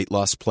about a weight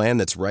loss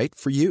plan that's right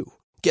for you.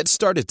 Get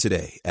started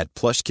today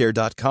at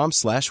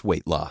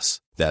plushcare.com/weightloss.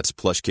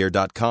 That's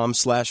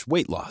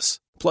plushcare.com/weightloss.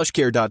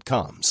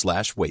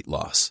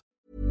 plushcare.com/weightloss.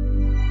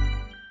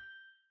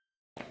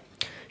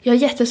 Jag har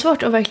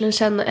jättesvårt att verkligen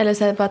känna, eller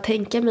så här, bara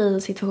tänka mig i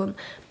en situation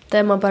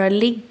där man bara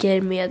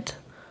ligger med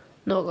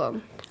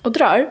någon. Och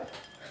drar.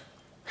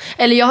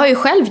 Eller jag har ju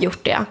själv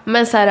gjort det,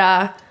 men så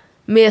här,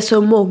 med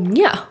så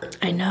många.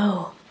 I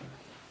know.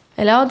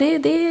 Eller ja, det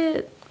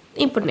är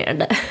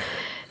imponerande.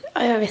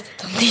 Ja, jag vet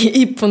inte om det är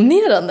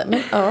imponerande,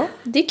 men ja,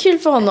 det är kul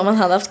för honom. Han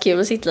hade haft kul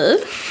i sitt liv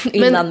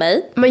innan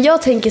mig. Men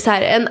jag tänker så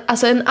här, en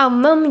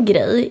annan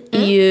grej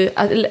är ju,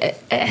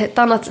 ett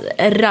annat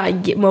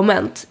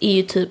raggmoment är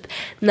ju typ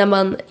när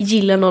man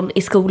gillar någon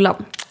i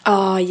skolan.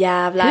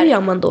 Jävlar. Hur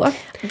gör man då?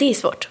 Det är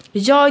svårt.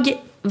 Jag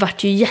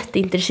vart ju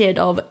jätteintresserad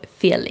av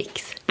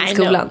Felix i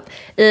skolan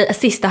i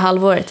sista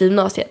halvåret i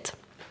gymnasiet.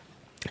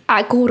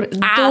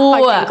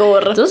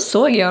 Då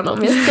såg jag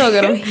honom. Jag såg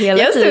honom hela tiden.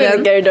 Jag stod i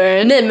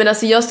korridoren. Nej, men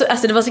alltså,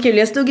 det var så kul.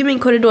 Jag stod i min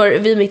korridor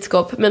vid mitt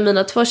skåp med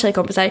mina 2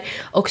 tjejkompisar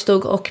och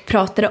stod och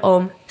pratade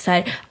om så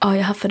här, jag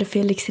haffade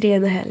Felix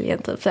Rehn i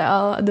helgen typ. Så här,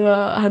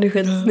 han är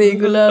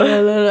skitsnygg och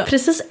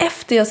Precis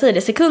efter jag säger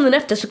det, sekunden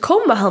efter, så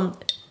kommer han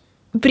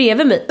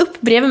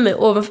upp bredvid mig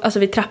alltså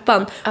vid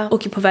trappan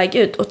och är på väg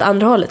ut åt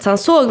andra hållet. Så han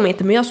såg mig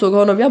inte, men jag såg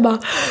honom. Jag bara,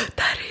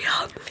 där är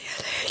han,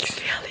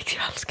 Felix, jag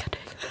älskar dig.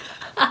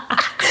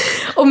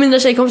 Och mina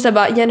tjejkompisar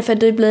bara, Jennifer,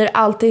 du blir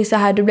alltid så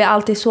här, du blir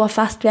alltid så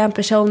fast vid en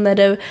person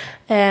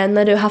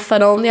när du haffar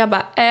någon. Jag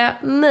bara,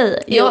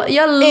 nej.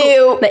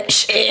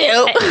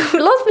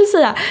 Låt mig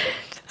säga.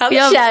 Han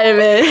är kär i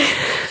mig.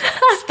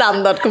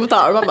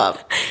 Standardkommentar, man bara,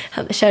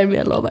 han är kär i mig,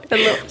 jag lovar.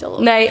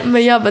 Nej,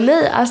 men jag bara,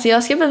 nej, alltså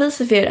jag ska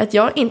bevisa för er att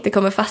jag inte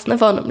kommer fastna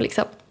för honom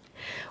liksom.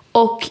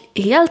 Och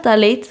helt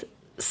ärligt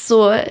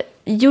så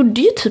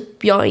gjorde ju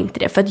typ jag inte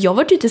det, för att jag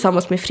var ju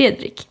tillsammans med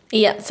Fredrik.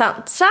 Ja,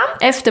 sant.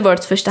 Efter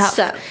vårt första haff.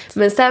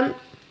 Men sen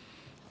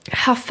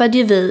haffade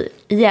ju vi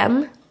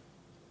igen.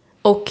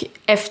 Och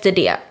efter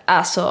det,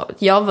 alltså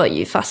jag var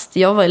ju fast,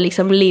 jag var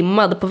liksom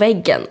limmad på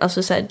väggen.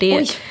 Alltså så här,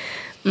 det.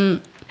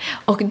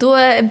 Och då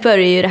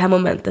börjar ju det här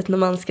momentet när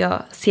man ska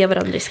se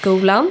varandra i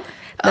skolan.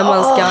 När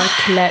man ska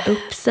klä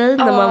upp sig,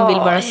 när man vill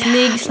vara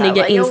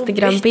snygga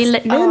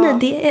Instagram-bilder. Nej,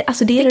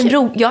 det är en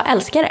ro. Jag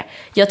älskar det.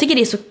 Jag tycker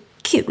det är så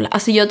kul.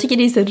 Alltså jag tycker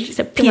det är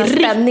så pirrigt.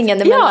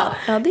 Spänningen emellan.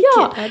 Ja, det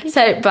är kul. Så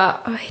här, bara,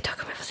 idag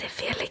kommer jag få se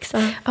Felix.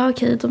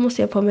 Okej, då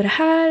måste jag på med det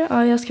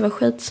här. Jag ska vara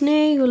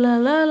skitsnygg och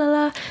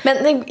la.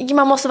 Men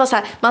man måste vara så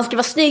här, man ska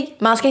vara snygg,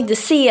 han ska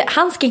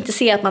inte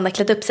se att man har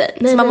klätt upp sig.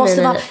 Nej, så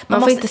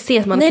man får inte se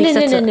att man har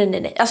fixat sig.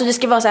 Nej. Alltså det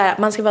ska vara så här,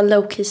 man ska vara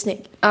low-key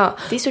snygg. Ja.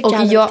 Det är så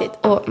jävla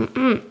viktigt. Och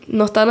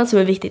något annat som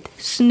är viktigt,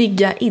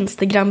 snygga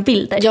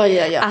Instagram-bilder.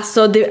 Ja.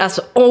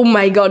 Alltså oh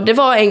my god, det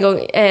var en gång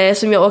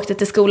som jag åkte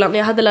till skolan.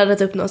 Jag hade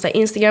laddat upp någon så här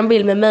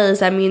Instagram-bild med mig,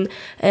 så här, min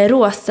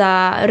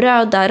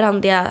röda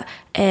randiga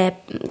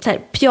så här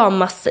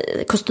pyjamas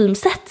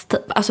kostymset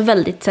typ. Alltså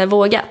väldigt så här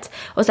vågat.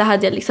 Och så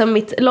hade jag liksom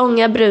mitt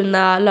långa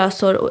bruna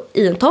löshår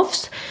i en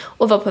tofs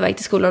och var på väg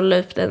till skolan och la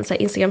upp en så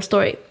här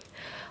Instagram-story.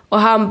 Och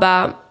han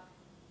bara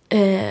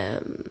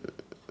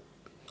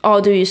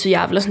du är ju så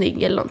jävla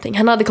snygg eller någonting.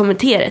 Han hade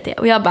kommenterat det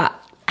och jag bara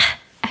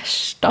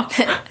äsch då.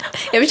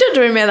 Jag förstår inte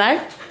vad du menar.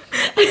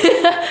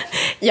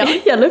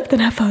 Jag la upp den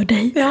här för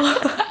dig. Ja.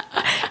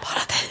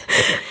 Bara dig.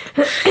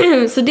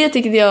 Så det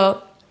tyckte jag,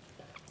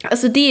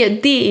 alltså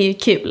det är ju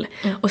kul.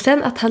 Och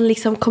sen att han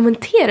liksom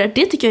kommenterar,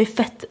 det tycker jag är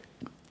fett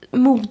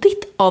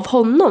modigt av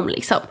honom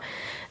liksom.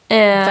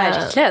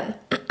 Verkligen.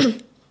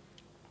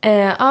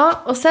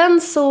 Och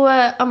sen så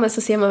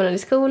ser man varandra i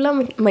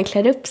skolan, man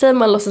klär upp sig,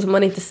 man låtsas som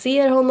man inte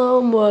ser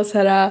honom och så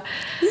här,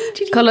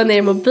 kollar ner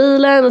i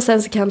mobilen och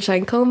sen så kanske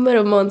han kommer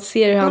och man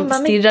ser hur han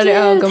stirrar i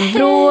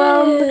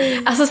ögonvrån.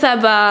 Alltså så här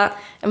bara,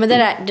 men det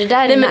där är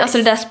nej, men nice. alltså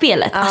det där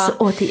spelet,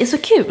 alltså det är så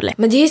kul.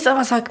 Men det är ju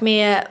samma sak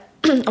med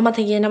om man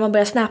tänker när man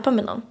börjar snappa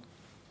med någon.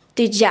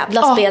 Det är ett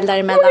jävla spel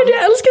däremellan.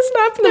 Jag älskar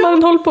Snap när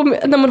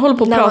man håller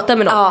på att prata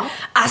med någon.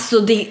 Alltså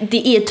det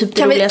är typ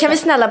det roligaste. Kan vi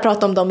snälla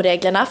prata om de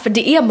reglerna? För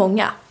det är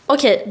många.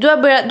 Okej, du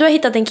har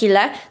hittat en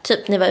kille,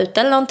 typ ni var ute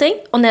eller någonting,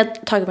 och ni har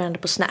tagit varandra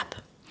på Snap.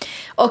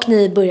 Och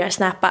ni börjar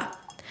snappa.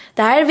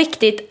 Det här är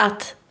viktigt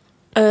att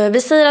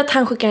vi säger att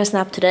han skickar en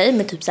snap till dig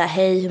med typ så här: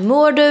 hej, hur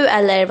mår du?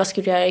 Eller vad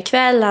ska du göra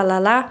ikväll?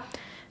 Lalala.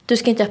 Du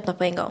ska inte öppna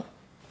på en gång.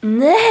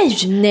 Nej.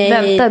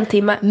 Vänta en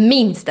timme.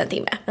 Minst en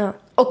timme. Ja.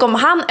 Och om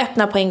han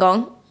öppnar på en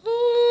gång,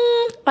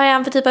 vad är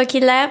han för typ av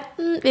kille?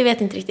 Vi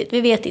vet inte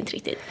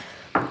riktigt.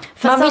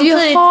 Man vill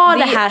ju ha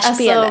det här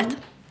spelet.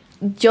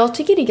 Jag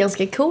tycker det är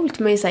ganska coolt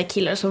med så här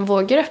killar som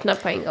vågar öppna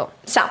på en gång.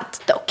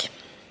 Sant dock.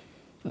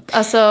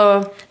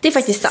 Alltså, Det är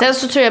faktiskt sant. sen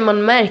så tror jag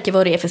man märker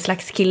vad det är för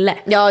slags kille.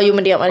 Ja, jo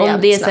men det var Om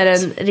det är så här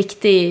snabbt. en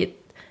riktig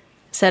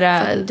så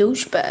här,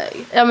 douchebag.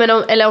 ja, men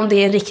eller om det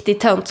är en riktig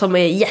tönt som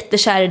är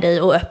jättekär i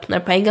dig och öppnar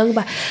på en gång och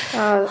bara,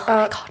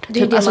 Det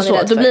är typ, det alltså man är så,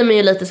 rädd då för. blir man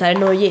ju lite så här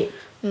nojig.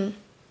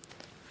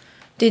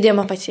 Det är det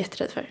man faktiskt är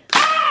jätterädd för.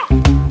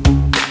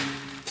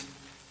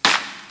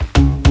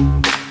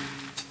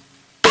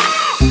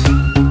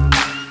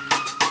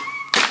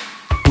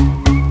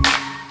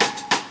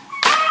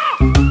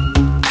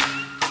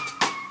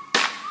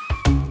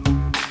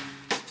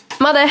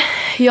 Madde,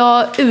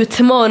 jag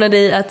utmanar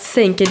dig att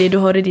sänka det du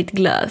har i ditt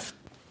glas.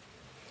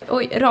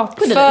 Oj,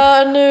 rapade du?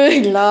 För nu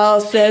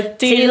glaset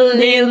till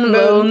din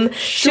mun.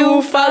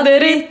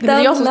 Tjofaderittan Det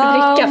är jag som ska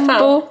dricka, fan.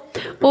 Lambo.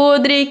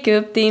 Och drick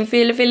upp din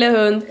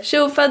fillehund.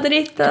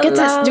 Tjofaderittan Du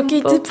kan Lambo.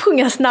 inte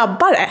sjunga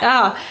snabbare.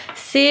 Ja,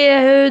 se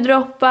hur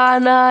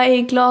dropparna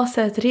i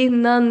glaset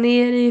rinna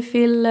ner i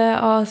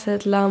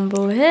fylleaset.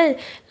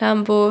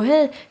 Lambo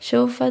hej,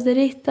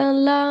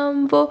 tjofaderittan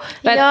Lambo.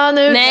 Ja,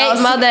 nu nej,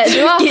 glaset Madde,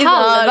 du har druckit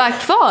halva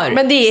kvar.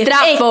 Men det är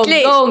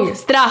äckligt.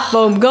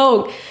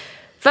 Straffomgång.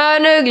 För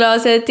nu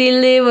glaset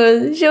till din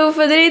mun.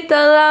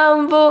 Tjofaderittan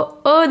Lambo.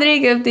 Och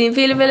drick upp din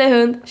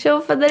fillehund.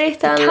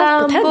 Tjofaderittan Det är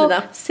kallt på Lambo.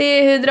 tänderna.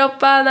 Se hur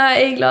dropparna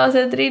i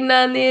glaset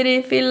rinna ner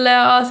i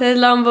fylleaset.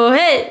 Lambo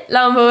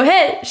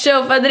hej,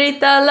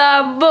 tjofaderittan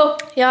Lambo.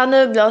 Ja,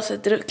 nu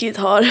glaset druckit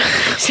har.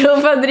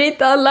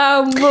 Tjofaderittan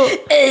Lambo.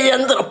 Ej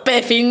en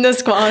droppe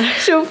finnes kvar.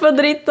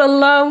 Tjofaderittan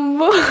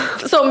Lambo.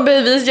 Som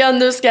bevis jag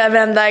nu ska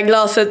vända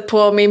glaset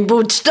på min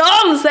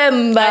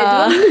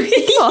bordsdamsända.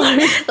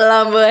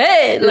 Lambo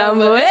hej,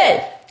 Lambo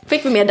hej.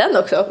 Fick vi med den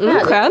också?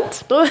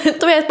 Skönt. Då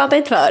vet man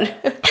inte för.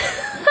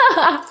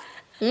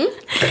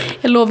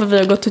 Jag lovar vi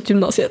har gått till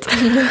gymnasiet.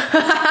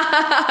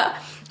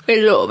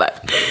 Vi lovar.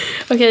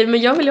 Okej,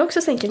 men jag vill ju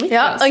också sänka mitt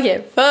Ja, glas.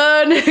 okej.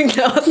 För nu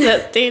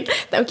glaset till...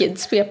 Nej, okej, du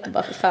svepte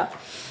bara för fan.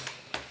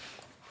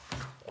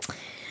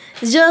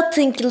 Jag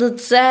tänker lite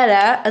så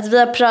här att vi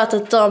har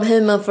pratat om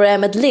hur man får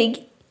hem ett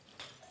ligg.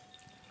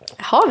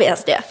 Har vi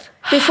ens det?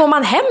 Hur får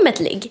man hem ett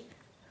ligg?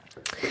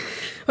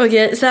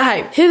 Okej, så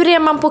här. Hur är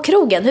man på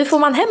krogen? Hur får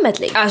man hem ett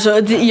ligg? Alltså,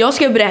 jag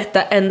ska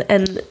berätta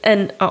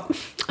en ja.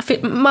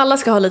 Malla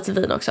ska ha lite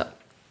vin också.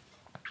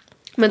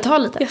 Men ta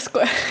lite. Jag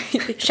skojar.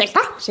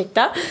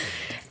 Ursäkta.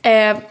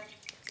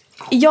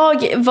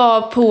 Jag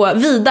var på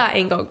Vida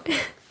en gång.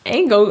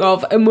 En gång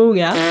av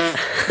många.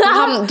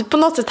 På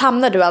något sätt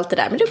hamnar du alltid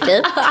där, men det är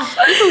okej.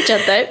 Vi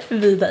fortsätter.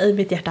 Vida i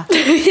mitt hjärta.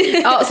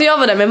 Ja, så jag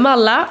var där med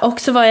Malla och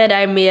så var jag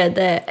där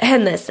med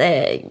hennes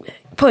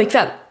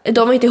pojkvän.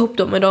 De var inte ihop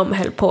då, men de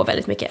höll på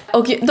väldigt mycket.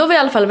 Och då var jag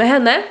i alla fall med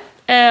henne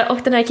och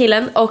den här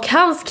killen och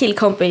hans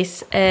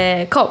killkompis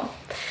kom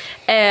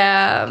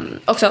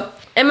också.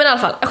 Men i alla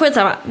fall,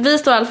 skitsamma. Vi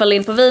står i alla fall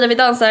in på Vida, vi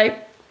dansar.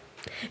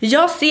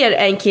 Jag ser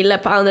en kille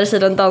på andra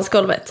sidan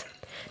dansgolvet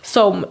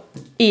som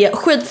är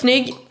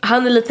skitsnygg.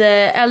 Han är lite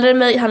äldre än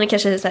mig. Han är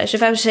kanske så här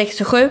 25, 26,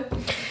 27.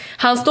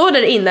 Han står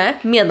där inne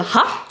med en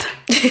hatt.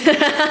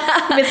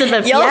 Med typ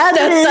en Jag fjäder.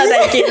 stöttar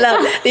den killen.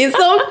 Det är en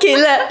sån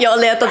kille jag har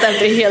letat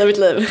efter i hela mitt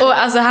liv.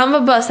 Och alltså han var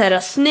bara så här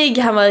snygg.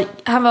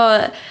 Han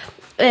var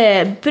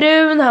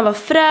brun. Han var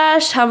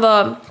fräsch. Han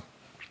var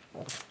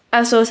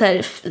alltså så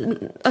här,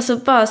 alltså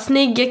bara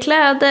snygga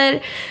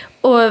kläder.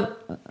 Och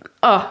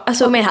ja,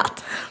 alltså Och med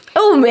hatt.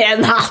 Och med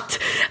en hatt.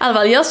 I alla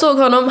fall, jag såg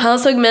honom, han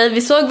såg mig.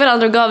 Vi såg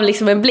varandra och gav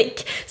liksom en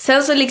blick.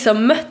 Sen så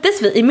liksom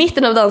möttes vi i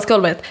mitten av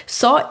dansgolvet.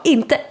 Sa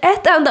inte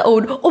ett enda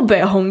ord och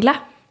började hångla.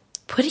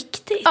 På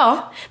riktigt?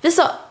 Ja, vi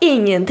sa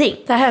ingenting.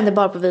 Det här hände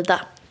bara på Vida.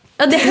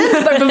 Ja, det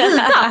hände bara på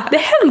Vida. Det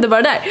hände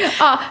bara där.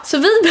 Ja, så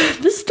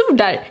vi stod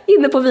där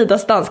inne på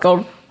Vidas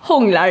dansgolv.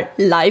 Hånglar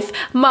live.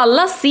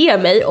 Malla ser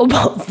mig och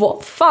bara,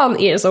 vad fan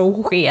är det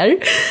som sker?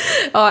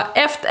 Ja,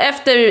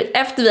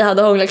 efter vi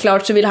hade hånglat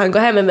klart så ville han gå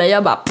hem med mig.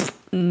 Jag bara,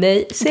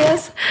 nej,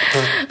 ses.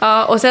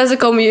 Ja, och sen så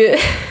kommer ju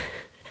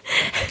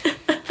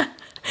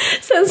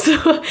sen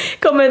så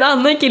kommer en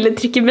annan kille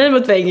trycka mig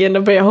mot väggen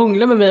och börja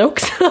hångla med mig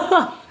också.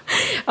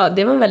 Ja,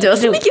 det var en väldigt Du har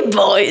så mycket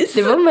boys.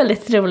 Det var en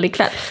väldigt rolig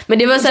kväll. Men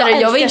det var så här, Jag var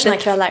älskar inte såna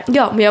kvällar.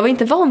 Ja, men jag var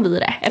inte van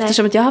vid det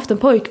eftersom att jag har haft en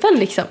pojkvän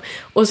liksom.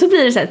 Och så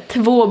blir det så här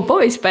 2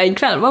 boys på en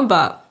kväll. Man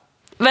bara,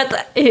 vänta,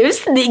 hur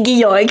snygg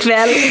är jag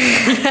ikväll?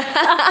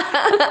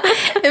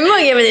 Hur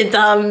många vill inte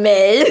ha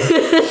mig?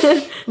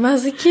 Men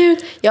alltså gud.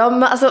 Ja,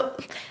 men alltså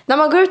när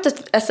man går ut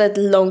ett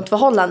långt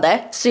förhållande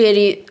så är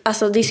det ju,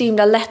 alltså det är så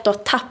himla lätt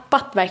att ha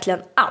tappat verkligen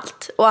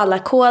allt. Och alla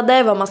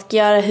koder, vad man ska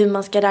göra, hur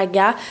man ska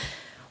ragga.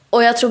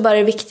 Och jag tror bara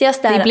det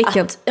viktigaste är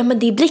blicken. att, ja men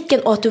det är blicken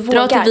och att du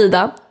vågar. Dra till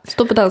Vida,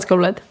 stå på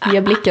dansgolvet,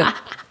 ge blicken.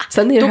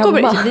 Sen är du Då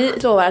kommer hemma. vi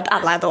lovar att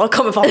alla då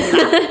kommer få hålla.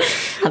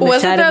 Han är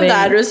Oavsett kär i vem mig.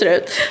 där du ser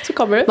ut så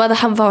kommer du. Men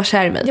han var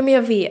kär i mig. Ja men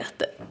jag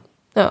vet.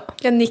 Ja.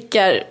 Jag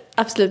nickar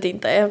absolut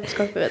inte. Jag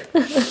ska inte vet.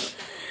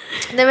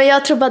 Nej men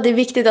jag tror bara det är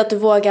viktigt att du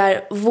vågar.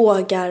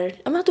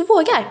 Ja men att du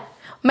vågar.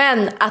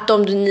 Men att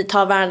om ni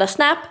tar varandra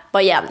snap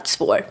var jävligt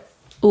svår.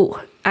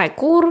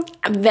 Ägor.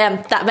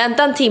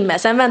 Vänta en timme,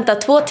 sen vänta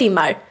 2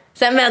 timmar.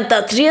 Sen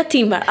vänta 3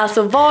 timmar.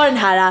 Alltså var den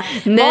här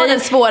var den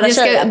svåra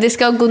tjejen. Det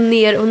ska gå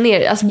ner och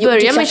ner. Alltså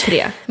börja med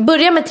 3.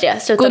 Börja med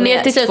 3, gå ner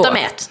till 2. Sluta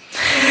med 1.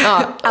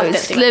 Ja,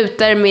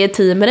 slutar med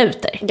 10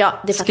 minuter. Ja,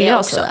 det fattar jag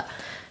också. Säga.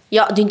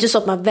 Ja, det är inte så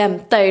att man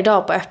väntar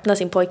idag på att öppna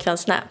sin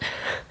pojkväns snap.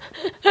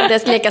 Det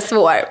är lika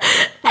svår.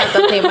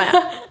 Vänta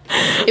timmar.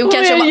 Jo,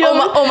 kanske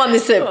om man är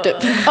sur typ.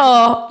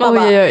 Ja,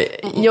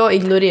 jag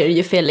ignorerar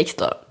ju Felix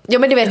då. Ja,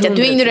 men det vet jag,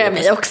 du ignorerar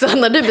mig också.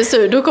 När du blir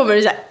sur, då kommer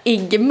du såhär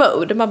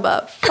igg-mode. Man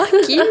bara,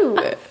 fuck you.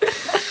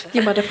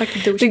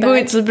 Det går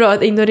inte så bra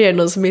att ignorera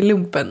någon som är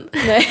lumpen.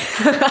 Nej.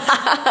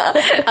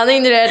 Han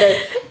ignorerar dig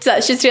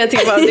såhär 23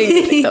 timmar av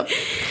dygnet liksom.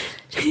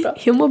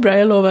 Jag mår bra,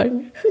 jag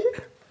lovar.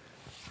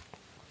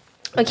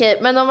 Okej,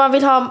 men om man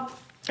vill ha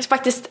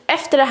faktiskt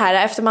efter det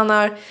här, efter man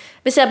har,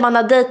 vi säger att man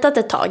har dejtat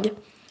ett tag,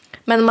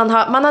 men man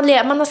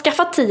har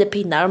skaffat 10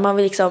 pinnar och man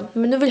vill liksom,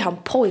 men nu vill jag ha en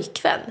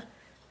pojkvän.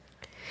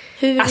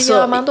 Hur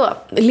gör man då?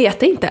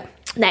 Leta inte.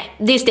 Nej,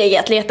 det är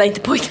steget, leta inte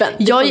pojkvän.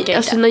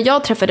 När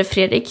jag träffade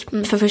Fredrik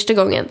för första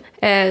gången,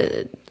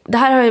 det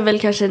här har jag väl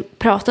kanske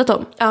pratat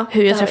om,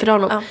 hur jag träffade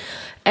honom. Ja.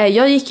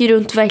 Jag gick ju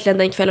runt verkligen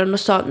den kvällen och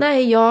sa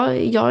nej, jag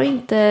är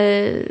inte,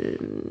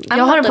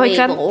 jag har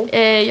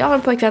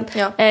en pojkvän.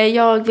 Ja.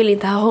 Jag vill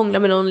inte hångla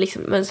med någon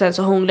liksom. Men sen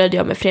så hånglade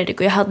jag med Fredrik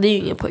och jag hade ju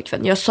ingen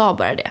pojkvän. Jag sa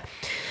bara det.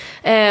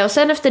 Och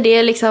sen efter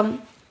det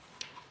liksom,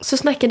 så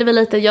snackade vi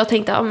lite. Jag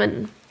tänkte,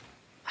 men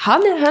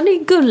han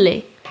är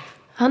gullig.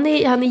 Han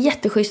är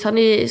jätteschysst. Han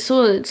är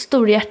så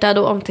storhjärtad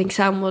och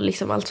omtänksam och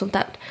liksom allt sånt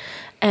där.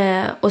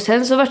 Och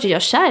sen så var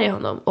jag kär i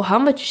honom och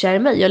han var ju kär i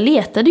mig. Jag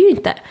letade ju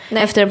inte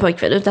efter en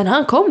pojkvän, utan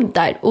han kom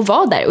där och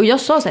var där. Och jag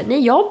sa så här,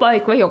 nej, jag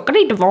kan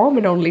inte vara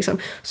med någon liksom.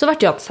 Så var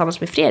jag tillsammans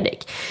med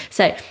Fredrik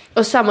så här.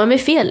 Och samma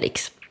med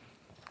Felix.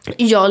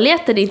 Jag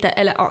letade inte,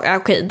 eller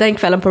okej, den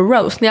kvällen på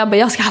Rose, när jag bara,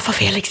 jag ska haffa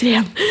Felix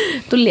igen.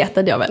 Då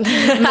letade jag väl.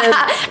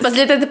 Man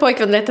letade inte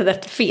pojkvän, letade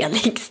efter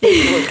Felix.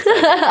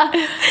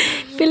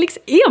 Felix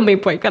är min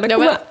pojkvän, det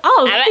kommer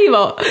alltid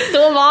vara.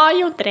 Då var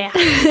ju inte det.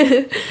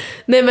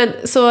 Nej, men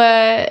så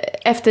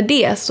efter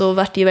det så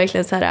var det ju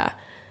verkligen så här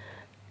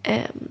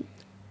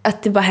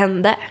att det bara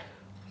hände.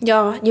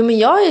 Ja, men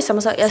jag är ju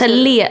samma sak.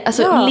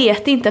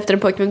 Leta inte efter en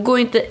pojkvän.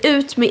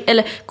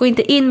 Gå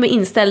inte in med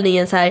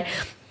inställningen så här,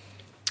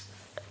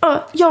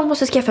 jag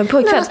måste skaffa en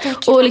pojkvän.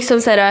 Och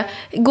liksom så här,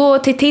 gå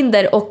till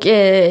Tinder och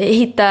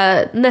hitta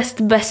näst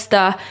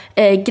bästa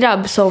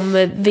grabb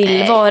som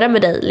vill vara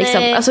med dig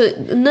liksom. Alltså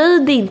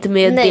nöjd inte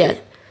med det.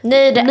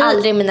 Nej, det är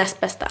aldrig min näst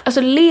bästa.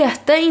 Alltså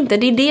leta inte.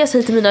 Det är det jag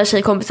säger till mina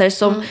tjejkompisar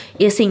som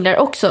är singlar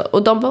också.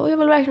 Och de bara, jag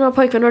vill verkligen ha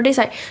pojkvän. Och det är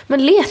så här,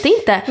 men leta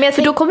inte.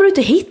 För då kommer du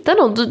inte hitta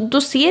någon.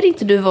 Då ser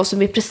inte du vad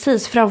som är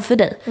precis framför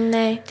dig.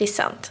 Nej, det är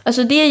sant.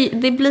 Alltså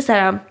det blir så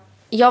här.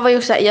 Jag var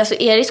ju så här, alltså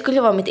Erik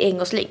skulle vara mitt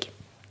engångsligg.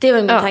 Det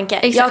var min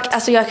tanke.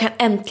 Jag kan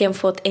äntligen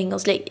få ett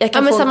engångsligg.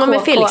 Men samma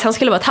med Felix, han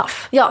skulle vara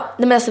taff. Ja,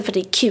 men alltså för det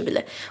är kul.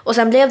 Och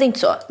sen blev det inte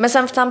så. Men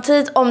sen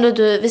samtidigt, om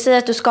vi säger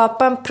att du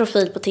skapar en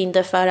profil på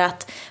Tinder för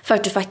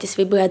att du faktiskt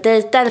vill börja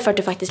dejta, eller för att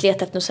du faktiskt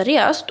letar efter något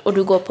seriöst, och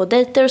du går på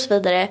dejter och så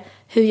vidare,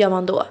 hur gör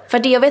man då?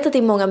 För jag vet att det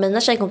är många av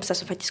mina tjejkompisar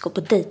som faktiskt går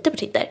på dejter på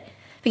Tinder.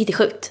 Vilket är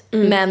sjukt.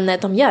 Men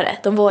de gör det,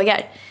 de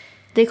vågar.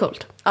 Det är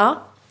coolt.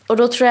 Ja, och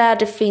då tror jag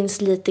det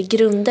finns lite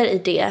grunder i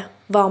det.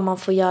 Vad man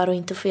får göra och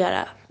inte får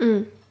göra.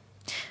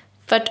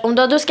 För att om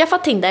du har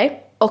skaffat Tinder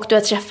och du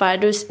träffar,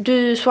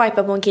 du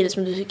swipar på en kille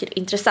som du tycker är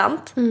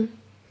intressant.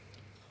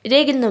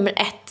 Regel nummer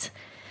 1.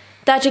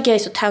 Där tycker jag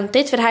är så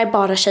töntigt, för det här är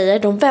bara tjejer.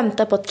 De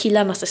väntar på att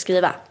killarna ska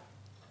skriva.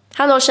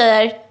 Hallå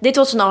tjejer, det är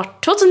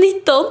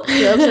 2019.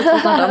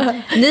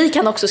 Ni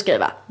kan också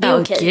skriva. Det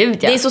är okej. Gud,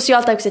 ja. Det är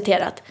socialt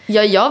accepterat.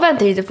 Ja, jag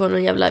väntar inte på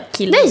någon jävla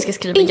kille som ska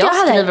skriva. Jag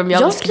skriver om jag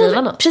vill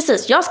skriva något.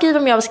 Precis, jag skriver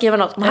om jag vill skriva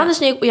något. Om han är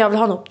snygg och jag vill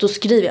ha något, då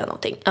skriver jag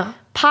någonting.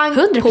 Pang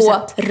 100%.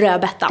 På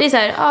rödbetan. Det är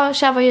såhär,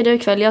 tja, vad gör du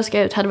ikväll? Jag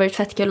ska ut, hade varit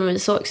fett kul om vi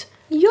sågs.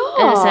 Ja.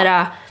 Eller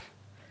såhär,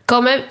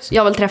 kom ut,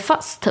 jag vill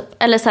träffas typ.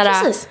 Eller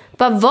såhär,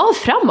 bara var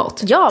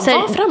framåt. Ja,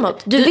 såhär, var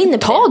framåt. Du vinner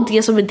på ta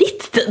det som är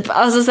ditt typ.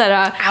 Alltså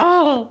såhär,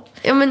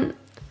 ja men.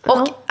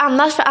 Och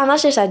annars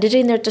är det så här, det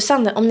rinner ut ur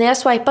sanden. Om ni har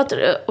swipat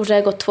och det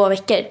har gått 2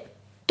 veckor,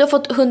 du har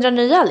fått 100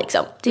 nya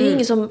liksom. Det är ju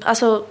ingen som,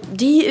 alltså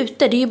det är ju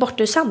ute, det är ju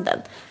borta ur sanden.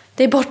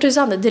 Det är borta ur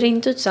sanden, det rinner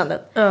inte ut ur sanden.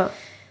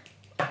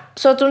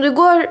 Så att om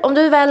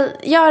du väl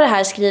gör det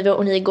här, skriver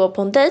och ni går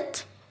på en dejt,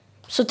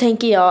 så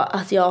tänker jag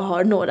att jag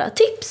har några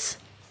tips.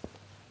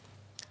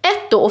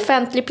 1 då,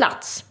 offentlig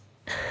plats.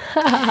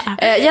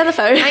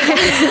 Jennifer.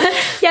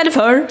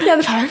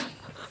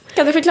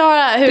 Kan du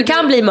förklara hur du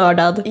kan bli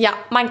mördad? Ja,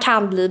 man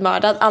kan bli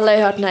mördad. Alla har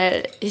ju hört den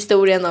här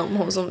historien om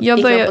hon som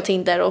gick på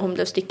Tinder och hon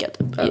blev styckad.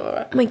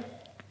 Men,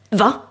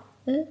 va?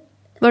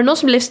 Var det någon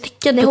som blev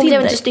styckad på hon Tinder?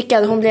 Blev inte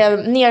styckad, hon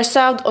blev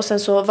nersövd och sen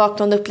så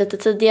vaknade hon upp lite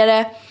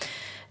tidigare.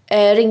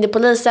 Ringde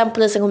polisen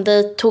kom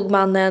dit, tog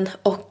mannen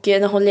och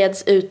när hon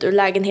leds ut ur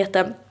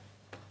lägenheten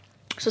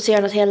så ser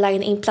hon att hela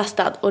lägenheten är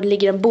inplastad och det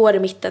ligger en bår i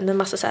mitten med en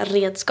massa så här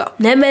redskap.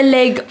 Nej men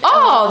lägg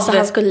av! Så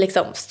han skulle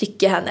liksom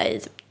stycka henne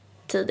i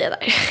tidigare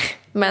där.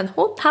 Men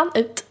hon hann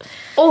ut.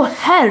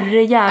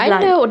 Herre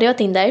jävlar. I know, och det var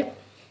Tinder.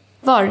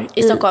 Var?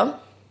 I Stockholm.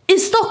 I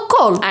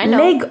Stockholm?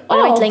 Lägg av! Och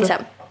det var inte länge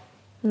sedan.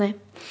 Nej.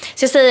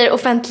 Så jag säger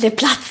offentlig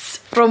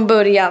plats från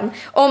början.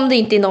 Om det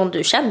inte är någon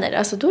du känner,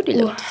 alltså då är det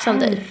lugnt. Som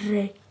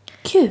dig.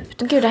 Gud,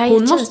 det här är hon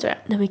jättekul måste... historia.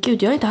 Nej men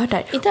gud, jag har inte hört det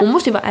här. Inte? Hon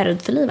måste ju vara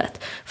ärrad för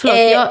livet.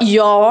 Förlåt,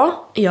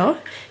 Ja.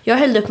 jag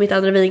hällde upp mitt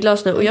andra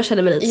vinglas nu och jag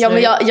känner mig lite Ja,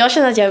 men snurrig. jag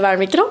känner att jag är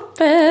varm i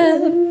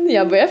kroppen.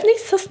 Jag börjar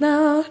fnissa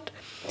snart.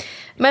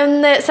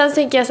 Men sen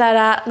tänker jag så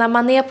här, när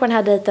man är på den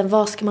här dejten,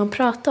 vad ska man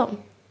prata om?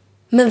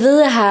 Men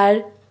vi är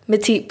här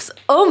med tips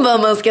om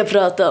vad man ska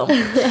prata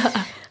om.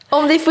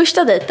 Om det är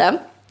första dejten,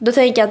 då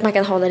tänker jag att man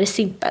kan hålla det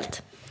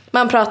simpelt.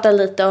 Man pratar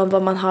lite om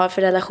vad man har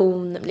för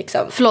relation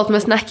liksom. Förlåt,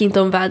 men snacka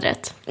inte om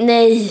vädret.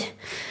 Nej.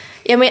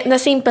 När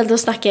simpelt då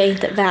snackar jag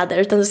inte väder,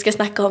 utan du ska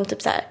snacka om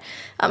typ så här,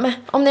 ja, men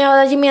om ni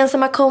har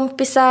gemensamma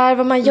kompisar,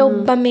 vad man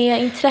jobbar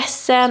med,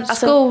 intressen,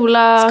 alltså,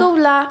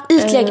 skola,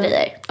 ytliga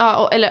grejer.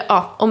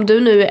 Ja, om du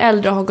nu är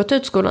äldre och har gått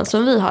ut skolan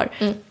som vi har.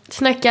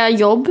 Snacka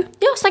jobb.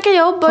 Ja, snacka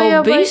jobb och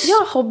Hobbys.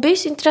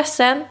 hobbys,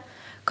 intressen,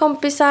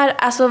 kompisar,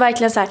 alltså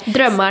verkligen så här.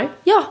 Drömmar.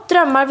 Ja,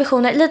 drömmar,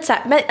 visioner, lite så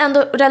här, men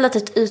ändå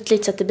relativt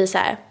ytligt så att det blir så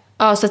här.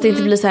 Ja, så att det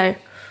inte blir så här.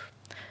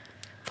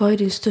 Vad är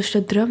din största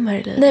dröm här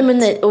i livet? Nej men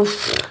nej,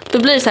 Då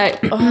blir det så här.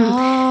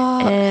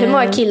 Hur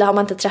många killar har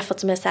man inte träffat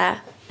som är så här?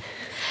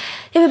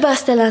 Jag vill bara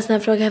ställa en sån här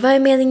fråga. Vad är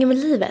meningen med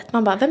livet?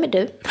 Man bara, vem är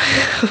du?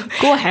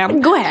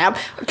 Gå hem.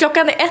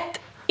 Klockan är 1,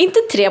 inte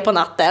 3 på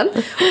natten.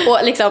 Och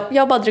liksom,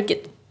 jag har bara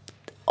druckit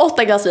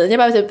 8 glas vin. Jag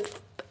behöver typ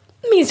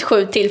minst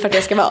 7 till för att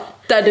jag ska vara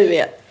där du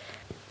är.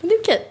 Men det är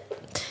okej.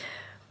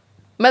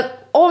 Men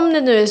om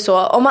det nu är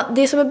så,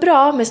 det som är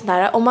bra med sån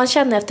här, om man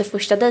känner efter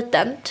första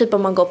dejten, typ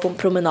om man går på en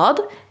promenad,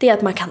 det är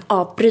att man kan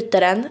avbryta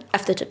den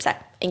efter typ så här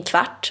en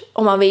kvart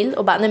om man vill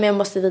och bara, nej men jag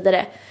måste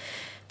vidare.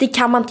 Det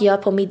kan man inte göra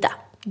på middag.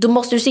 Då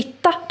måste du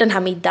sitta den här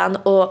middagen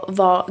och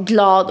vara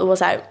glad och vara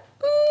så här,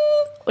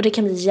 och det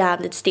kan bli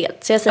jävligt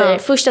stelt. Så jag säger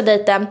första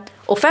dejten,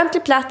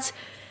 offentlig plats,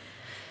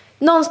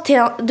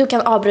 någonstans du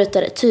kan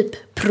avbryta det,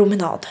 typ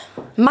promenad.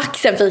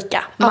 Max en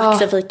fika,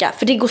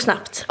 för det går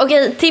snabbt.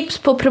 Okej, tips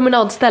på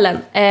promenadställen.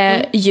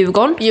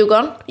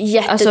 Djurgården.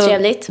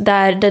 Jättetrevligt. Alltså,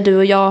 där du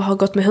och jag har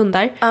gått med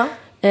hundar.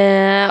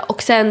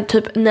 Och sen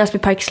typ Näsby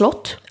Park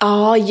slott.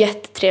 Ja,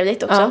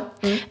 jättetrevligt också.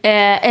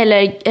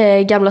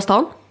 Eller Gamla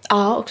stan.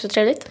 Ja, också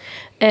trevligt.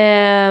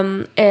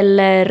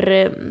 Eller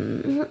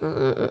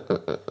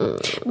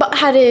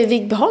här är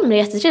Vigbyholm, det är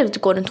jättetrevligt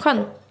att gå runt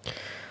sjön.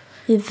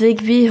 i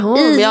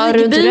Vigbyholm, ja,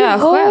 runt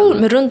Rösjön.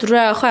 Men runt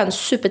Rösjön,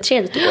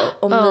 supertrevligt att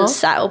gå och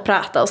mysa och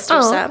prata och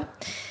strosa.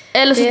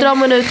 Eller så drar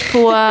man ut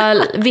på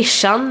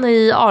Vischan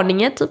i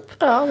Arninge typ.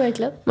 Ja,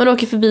 verkligen. Man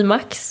åker förbi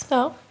Max.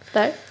 Ja,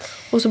 där.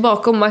 Och så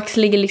bakom Max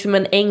ligger liksom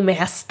en äng med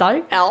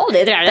hästar. Ja,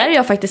 det är trevligt. Där har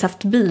jag faktiskt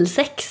haft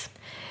bilsex.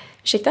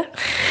 Ursäkta?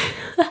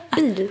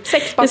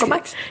 Bilsex bakom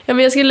Max? Ja,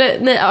 men jag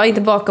skulle,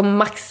 inte bakom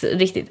Max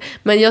riktigt.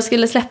 Men jag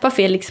skulle släppa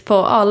Felix på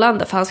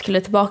Arlanda för han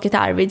skulle tillbaka till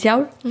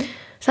Arvidsjaur.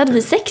 Så hade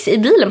vi sex i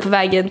bilen på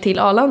vägen till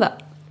Arlanda.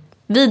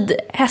 Vid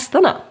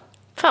hästarna.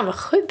 Fan vad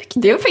sjukt.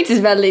 Det var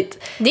faktiskt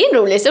väldigt Det är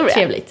en rolig historia.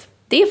 trevligt.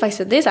 Det är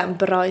faktiskt så här en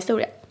bra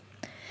historia.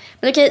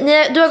 Men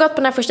okej, du har gått på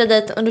den här första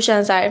dejten och du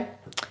känner så här,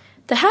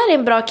 det här är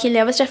en bra kille,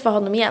 jag vill träffa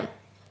honom igen.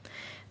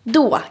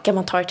 Då kan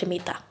man ta det till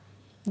middag.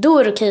 Då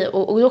är det okej,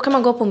 och då kan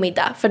man gå på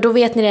middag. För då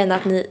vet ni redan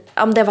att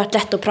om det har varit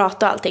lätt att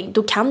prata och allting,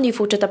 då kan ni ju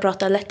fortsätta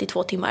prata lätt i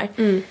 2 timmar.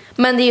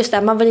 Men det är just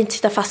det, man vill inte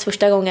sitta fast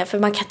första gången, för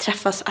man kan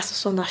träffas alltså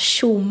sådana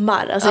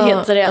tjommar. Alltså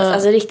helt seriöst,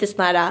 alltså riktigt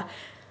såna här,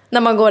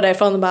 när man går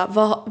därifrån och bara,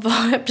 vad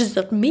har jag precis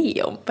varit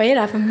med om? Vad är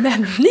det här för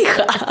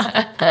människa?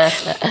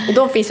 Och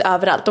de finns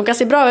överallt. De kan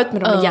se bra ut,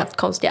 men de är jävligt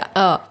konstiga.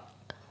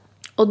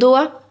 Och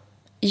då,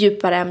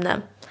 djupare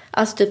ämnen.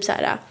 Alltså typ så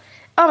här,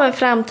 men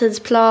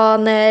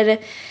framtidsplaner.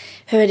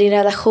 Hur är din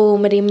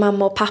relation med din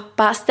mamma och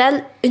pappa? Ställ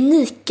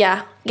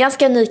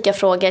ganska unika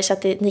frågor så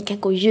att ni kan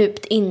gå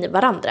djupt in i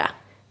varandra.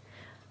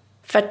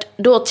 För att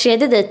då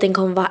 3:e dejten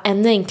kommer vara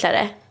ännu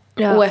enklare.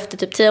 Ja. Och efter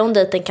typ 10:e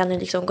dejten kan ni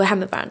liksom gå hem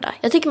med varandra.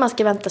 Jag tycker man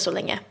ska vänta så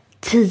länge.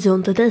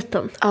 10:e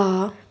dejten?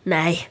 Ja.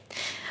 Nej.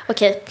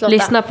 Okej, Lotta.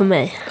 Lyssna på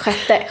mig.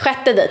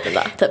 Sjätte dejten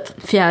då,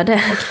 typ.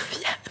 4:e.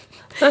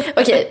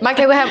 Okej, man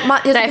kan gå hem.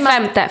 Nej,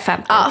 5:e.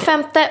 Ja,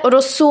 5:e, och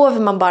då sover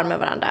man bara med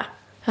varandra.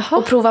 Jaha.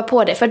 Och prova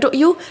på det.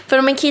 För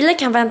om en kille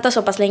kan vänta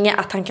så pass länge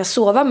att han kan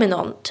sova med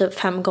någon typ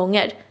 5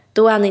 gånger,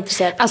 då är han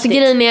intresserad. Alltså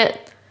grejen är,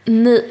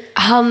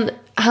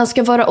 han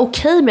ska vara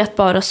okej med att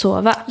bara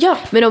sova. Ja.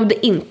 Men om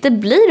det inte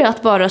blir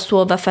att bara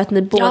sova för att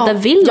ni båda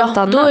vill något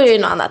annat. Då är det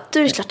något annat. Då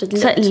är det klart att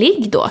så här,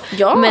 ligg då.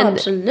 Ja, men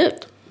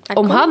absolut.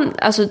 om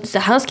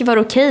han ska vara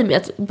okej med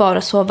att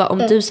bara sova om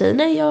du säger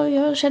nej,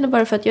 jag känner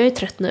bara för att jag är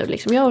trött nu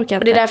liksom, jag orkar inte.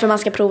 Och det är därför man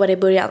ska prova det i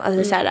början. Att det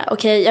är så här,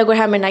 okej, jag går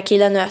hem med den här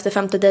killen nu efter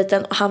 5:e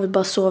dejten och han vill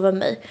bara sova med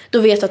mig. Då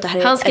vet du att det här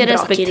är han ska en bra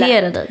respektera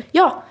kille. dig.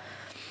 Ja.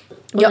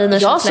 Och dina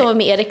Jag känslor. sov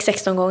med Erik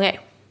 16 gånger.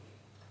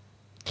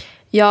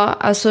 Ja,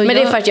 alltså Men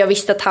det är för att jag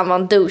visste att han var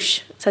en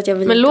douche. Så att jag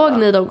ville men inte låg vara.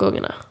 ni de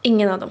gångerna?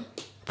 Ingen av dem.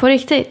 På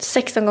riktigt?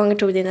 16 gånger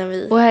tog det innan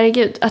vi... Åh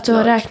herregud, att du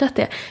har räknat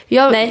det.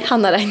 Nej,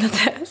 han har räknat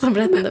det som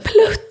berättade.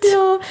 Plutt!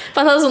 Ja,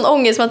 för han hade sån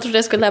ångest, man trodde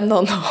jag skulle lämna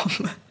honom.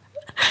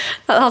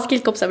 Hans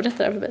killkompisar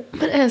berättade det för mig.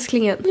 Men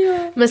älsklingen.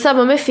 Men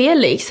samma med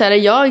Felix. Så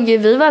här,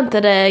 vi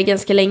väntade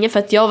ganska länge för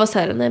att jag var så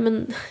här, nej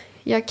men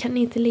jag kan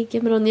inte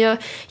ligga med någon.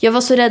 Jag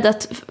var så rädd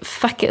att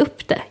fucka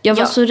upp det. Jag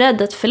var så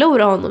rädd att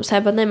förlora honom. Så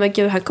här, bara, nej men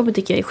gud, han kommer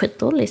tycka jag är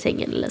skitdålig i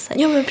sängen. Eller så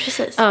här. Ja men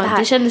precis. Ja,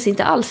 det kändes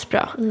inte alls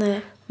bra.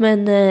 Nej.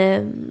 Men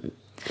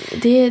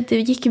det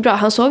gick ju bra.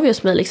 Han sov ju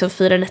hos mig liksom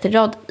 4 nätter i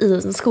rad i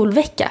en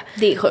skolvecka.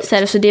 Det är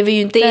sjukt. Så det var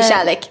ju inte... Det är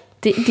kärlek.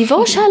 Det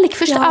var kärlek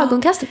första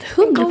ögonkastet.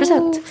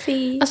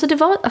 100%. Alltså det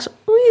var... Alltså,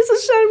 oj, jag är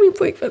så kär min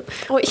pojkvän.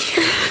 Oj.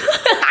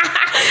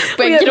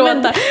 Börjar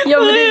gråta.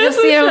 Jag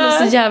ser honom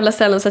så jävla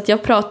sällan så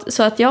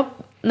att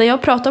när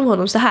jag pratar om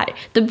honom så här,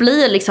 det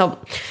blir liksom...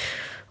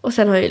 Och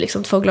sen har jag ju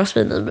liksom 2 glas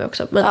vin i mig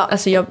också. Men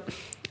alltså jag...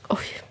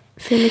 Oj,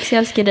 Felix, jag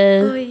älskar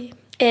dig. Oj.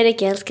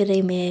 Erik, jag älskar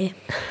dig med.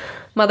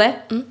 Madde,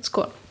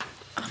 skål.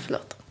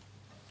 Förlåt.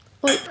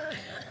 Oj.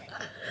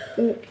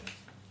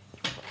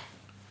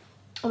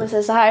 Om jag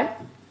säger så här.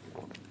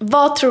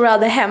 Vad tror du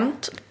hade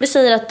hänt? Vi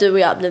säger att du och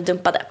jag blev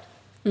dumpade.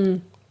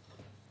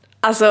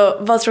 Alltså,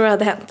 vad tror du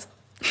hade hänt?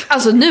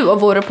 Alltså nu av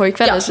våra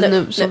pojkvänner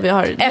nu som vi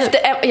har nu.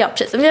 Ja,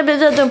 precis. Vi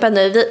har dumpat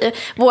nu.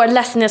 Vår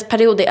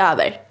ledsenhetsperiod är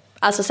över.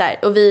 Alltså så här,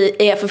 och vi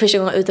är för första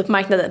gången ute på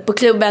marknaden, på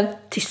klubben,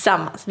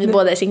 tillsammans. Vi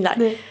båda är singlar.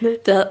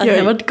 Det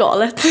har varit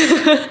galet.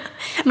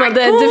 Men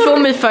du får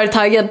mig för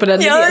taggad på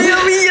den idén. Ja,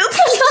 jag vet.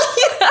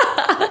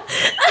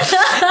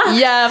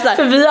 Jävlar.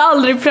 För vi har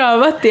aldrig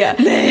prövat det.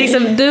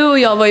 Liksom, du och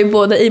jag var ju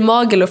båda i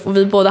Magaluf och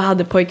vi båda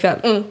hade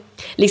pojkvän.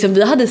 Liksom,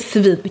 vi hade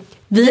svin.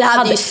 Vi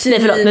hade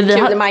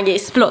kul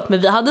Magis. Förlåt,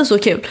 men vi hade så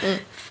kul.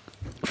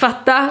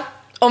 Fatta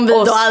om vi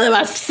då hade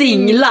varit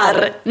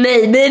singlar.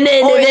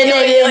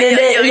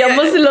 Nej. Jag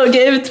måste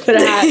logga ut för det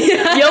här.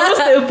 Jag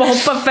måste upp och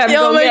hoppa 5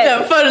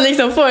 gånger. För att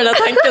liksom få den här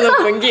tanken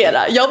att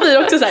fungera. Jag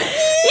blir också så här.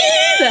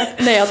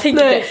 Nej, jag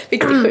tänker det.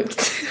 Vilket är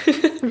sjukt.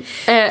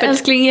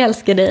 Älskling, jag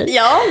älskar dig.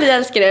 Ja, vi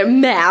älskar det.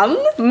 Men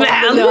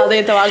det hade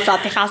inte varit så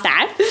att det fanns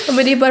där. Ja,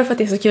 men det är bara för att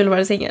det är så kul att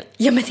vara singel.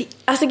 Ja, men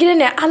alltså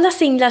grejen är alla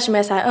singlar som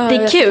är så här. Det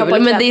är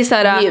kul, men det är så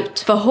här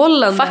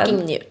förhållanden.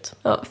 Fucking njut.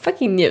 Ja,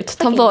 fucking njut.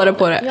 Ta vara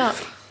på det. Ja.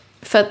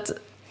 För att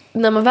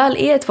när man väl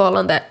är ett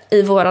förhållande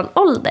i våran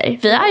ålder,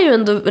 vi är ju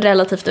ändå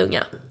relativt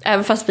unga,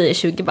 även fast vi är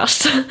 20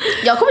 bast.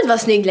 Jag kommer inte vara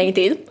snygg länge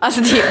till.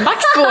 Alltså det är max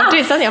 2 år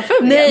till sen jag är 5.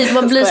 Nej,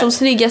 man blir som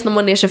snyggast när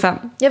man är 25.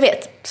 Jag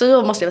vet, så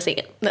då måste jag vara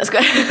singel. Nej, jag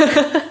skojar.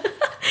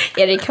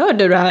 Erik, hör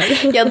du det här?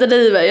 Jag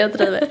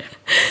driver.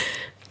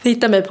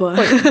 Hitta mig på.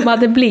 Oj,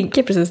 Madde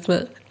blinkar precis till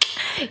mig.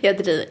 Jag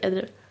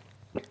driver.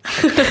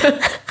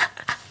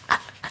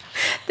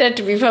 Det är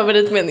typ min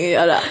favoritmening att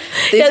göra.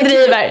 Jag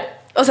driver.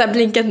 Och sen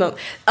blinkat någon.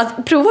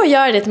 Att prova att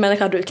göra det till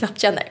människor du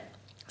knappt känner.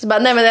 Så bara,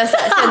 nej men det är så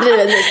här, jag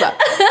driver det bara.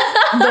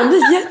 De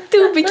är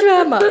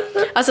jätteobekväma.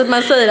 Alltså att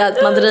man säger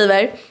att man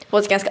driver på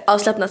ett ganska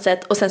avslappnat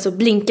sätt och sen så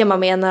blinkar man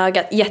med ena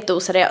ögat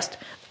jätteoseriöst.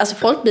 Alltså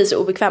folk blir så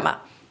obekväma.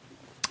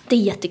 Det är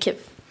jättekul.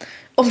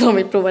 Om de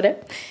vill prova det.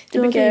 Det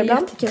brukar jag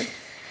ibland. Jättekul.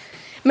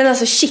 Men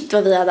alltså shit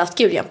vad vi hade haft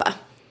kul, Jampa.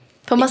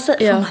 Får man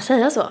säga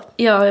så?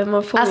 Ja,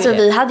 man får. Alltså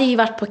vi hade ju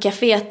varit på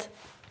kaféet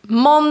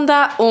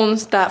måndag,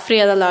 onsdag,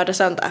 fredag, lördag,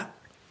 söndag.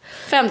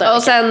 5 dagar.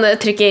 Och sen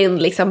trycka in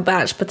liksom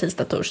Berns på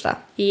tisdag, torsdag.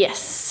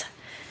 Yes.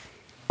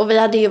 Och vi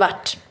hade ju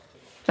varit...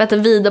 Vänta,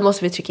 Vida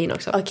måste vi trycka in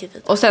också. Okej,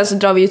 Vida. Och sen så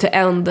drar vi ju till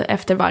end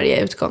efter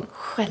varje utgång.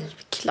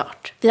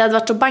 Självklart. Vi hade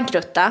varit och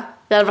bankrutta.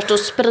 Vi hade varit och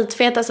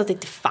spritfeta så att det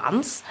inte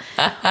fanns.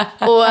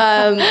 Och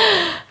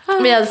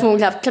vi hade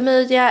förmodligen haft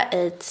klamydia,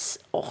 aids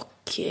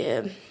och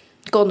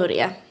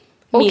gonorré.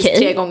 Minst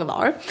 3 gånger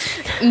var.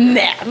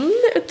 Men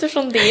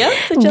utifrån det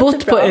så känns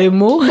Bott det bra.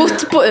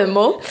 Bott på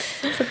Umo.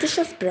 Så det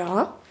känns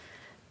bra.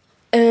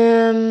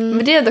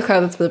 Men det är ändå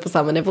skönt att vi är på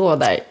samma nivå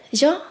där.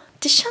 Ja,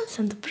 det känns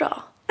ändå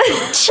bra.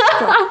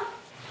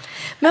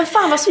 Men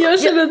fan vad svårt.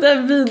 Jag känner att det här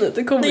vinet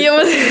det kommer.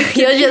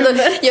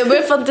 Jag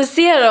börjar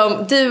fantisera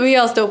om du och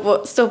jag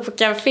står på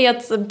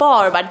kaféets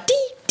bar och bara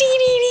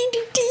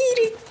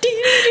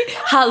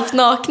halvt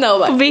nakna och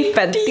bara på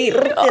vippen.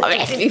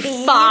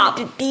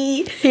 Fan.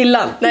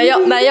 Hyllan.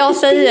 När jag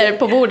säger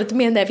på bordet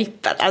menar jag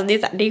vippen. Alltså det är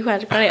så här, det är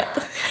självklarhet.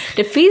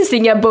 Det finns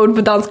inga bord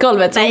på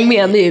dansgolvet. Så hon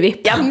menar ju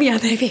vippen. Jag menar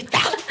vippen.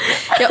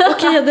 Ja,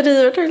 okej, jag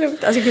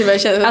driver. Alltså gud,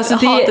 jag känner att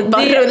hatet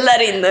bara det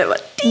rullar in nu.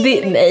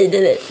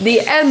 Nej. Det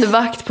är en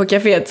vakt på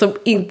kaféet som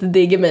inte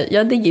digger mig.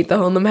 Jag digger inte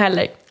honom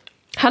heller.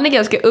 Han är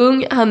ganska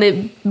ung. Han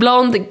är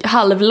blond,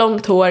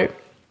 halvlångt hår.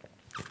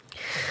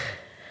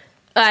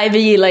 Nej, vi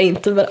gillar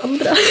inte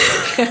varandra.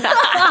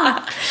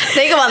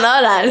 Tänk om man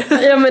hör det här.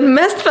 Ja, men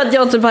mest för att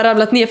jag typ har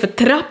ramlat ner för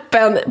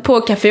trappen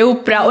på Café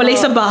Opera och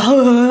liksom bara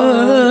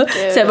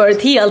så jag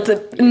varit helt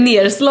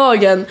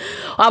nerslagen.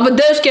 Och han bara,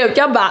 du ska ut.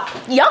 Jag bara,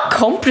 jag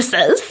kom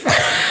precis.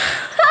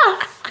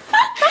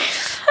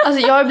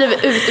 Alltså jag har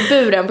blivit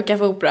utburen på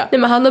Café Opera.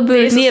 Nej, men han har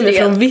burit ner mig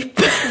från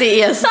vippen.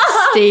 Det är så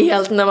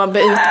stelt när man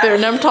blir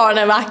utburen. När de tar den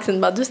över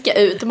axeln bara, du ska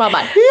ut. Och man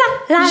bara,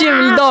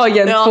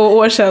 juldagen 2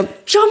 år sedan.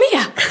 Jag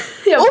med!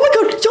 Oh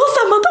my god, jag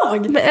samma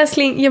dag! Men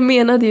älskling, jag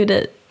menade ju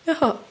dig.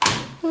 Jaha.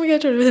 Oh my god,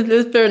 jag trodde vi blev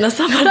utburna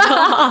samma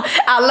dag.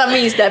 Alla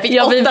minns det.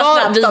 Ja, vi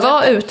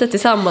var ute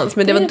tillsammans,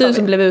 men det var du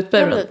som blev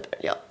utburen.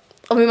 Ja.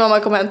 Och min mamma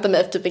kom och hämtade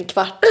mig efter typ en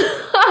kvart.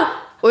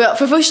 Och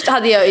för först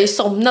hade jag ju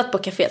somnat på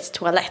kaféets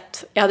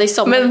toalett. Jag hade ju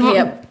somnat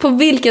med... på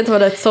vilken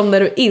toalett somnar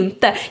du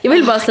inte? Jag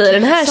vill bara säga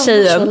den här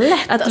tjejen,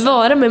 att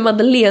vara med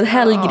Madeleine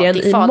Hellgren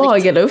i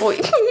Magaluf.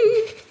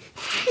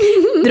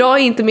 Dra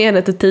inte med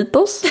henne till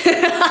Titos.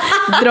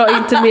 Dra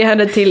inte med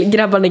henne till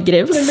Grabbarna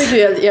Grus. Men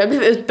gud, jag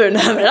blev utburen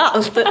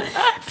överallt.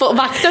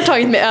 Vakter har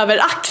tagit mig över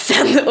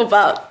axeln och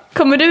bara...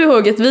 Kommer du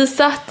ihåg att vi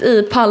satt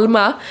i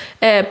Palma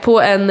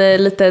på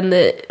en liten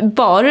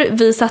bar.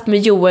 Vi satt med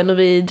Johan och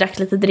vi drack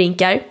lite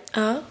drinkar.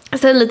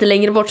 Sen lite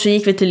längre bort så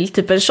gick vi till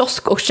typ en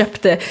kiosk och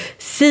köpte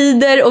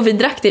cider. Och vi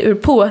drack det ur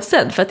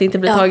påsen för att inte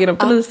bli tagen av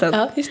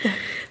polisen. Just det.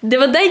 Det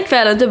var den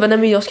kvällen du bara, nej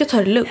men jag ska ta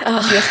det lugnt.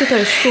 Alltså jag ska ta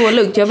det så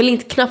lugnt. Jag vill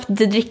inte knappt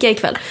dricka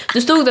ikväll.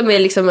 Du stod där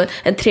med liksom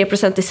en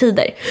 3% i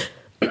cider.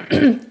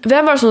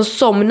 Vem var det som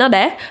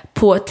somnade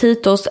på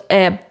Titos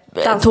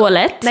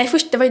toalett? Nej,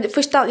 det var ju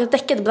första jag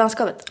däckade på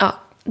dansgolvet. Ja,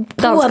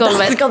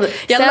 dansgolvet.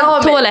 Jag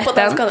la mig på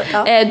dansgolvet.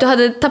 Ja. Du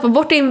hade tappat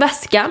bort din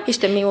väska.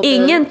 Just det, min mobil.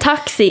 Ingen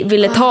taxi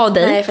ville ta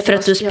dig nej, för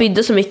att du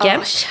spydde så mycket.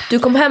 Du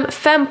kom hem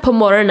 5 på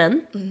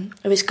morgonen.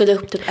 Och vi skulle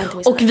upp typ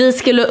och vi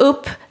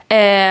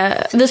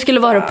skulle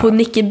vara på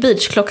Nikki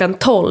Beach klockan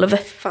 12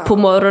 på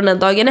morgonen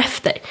dagen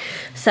efter.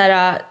 Så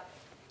här,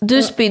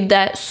 du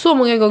spydde så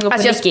många gånger på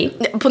Nikki.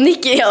 På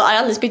Nikki jag har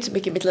aldrig spytt så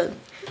mycket i mitt liv.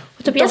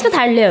 Typ, jag ska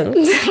ta det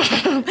lugnt.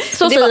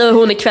 Så säger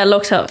hon ikväll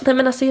också. Nej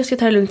men alltså jag ska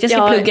ta det lugnt. Jag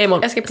ska plugga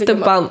imorgon. Jag ska plugga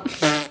Stumpan.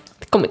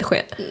 Det kommer inte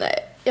ske. Nej,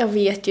 jag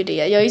vet ju det.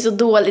 Jag är så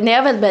dålig. När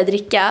jag väl börjar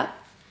dricka.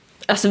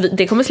 Alltså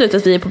det kommer sluta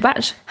att vi är på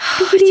Berns.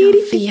 Jag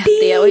vet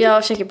det. Och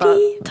jag försöker bara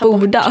ta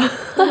borda.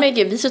 Men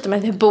gud, vi slutar med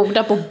att vi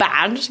borda på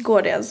Berns.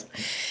 Går det ens?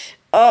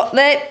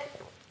 Nej.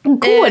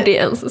 Går det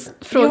ens?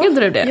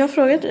 Frågade du det? Jag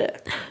frågade det.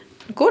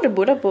 Går det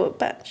borda på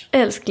Berns?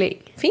 Älskling.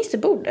 Finns det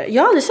bord där?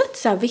 Jag har aldrig sett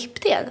så här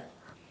VIP-del.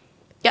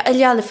 Jag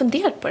har aldrig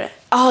funderat på det.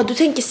 Du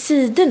tänker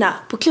sidorna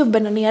på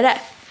klubben där nere.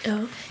 Ja.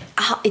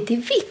 Är det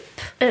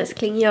VIP?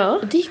 Älskling, ja.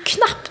 Det är ju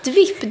knappt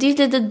VIP. Det är ju ett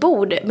litet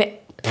bord med...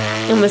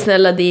 Ja men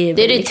snälla, det är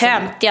det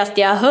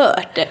töntigaste jag har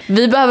hört.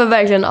 Vi behöver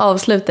verkligen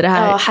avsluta det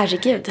här. Ja,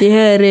 herregud. Det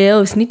här är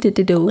avsnittet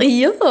idag.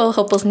 Ja,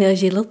 hoppas ni har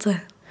gillat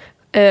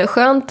det.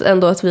 Skönt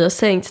ändå att vi har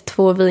sänkt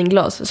 2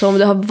 vinglas. Så om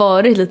det har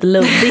varit lite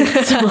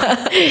luddigt så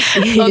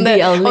om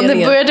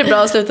det började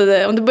bra och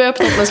slutade, om det började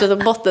på toppen och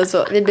slutade på botten,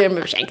 så vi ber om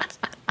ursäkt.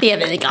 Det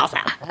är vinglasen.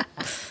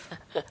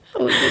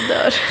 Det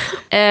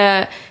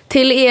dör.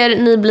 Till er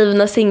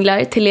nyblivna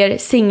singlar, till er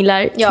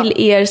singlar, till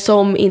er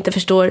som inte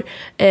förstår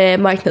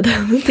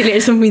marknaden, till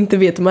er som inte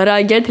vet hur man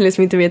raggar, till er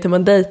som inte vet hur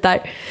man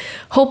dejtar.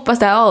 Hoppas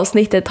det här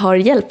avsnittet har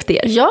hjälpt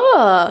er.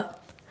 Ja!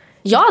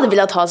 Jag hade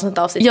velat ha ett sånt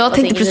avsnitt. Jag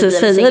tänkte precis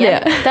säga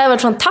det. Det hade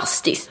varit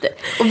fantastiskt.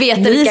 Och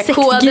veta vilka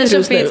koder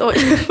som finns.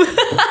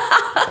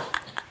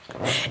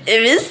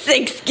 Är vi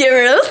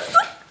sexgurus?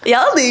 Jag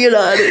hade ingen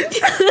aning.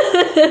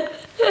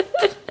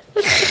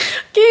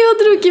 Gud, jag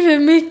har druckit för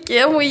mycket.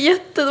 Jag mår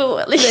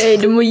jättedåligt. Nej,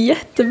 du mår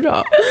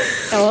jättebra.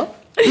 Ja.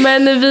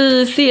 Men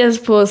vi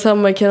ses på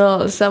samma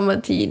kanal, samma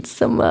tid,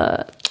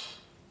 samma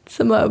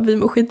Vi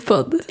mår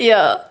skitpodd.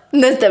 Ja,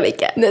 nästa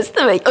vecka.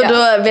 Och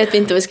då vet vi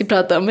inte vad vi ska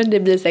prata om, men det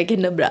blir säkert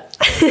nog bra.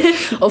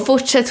 Och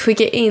fortsätt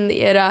skicka in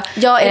era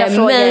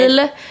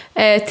mejl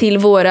till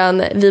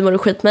våran Vi mår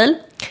skitmail.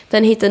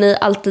 Den hittar ni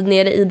alltid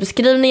nere i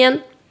beskrivningen.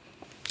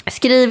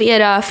 Skriv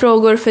era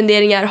frågor,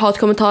 funderingar,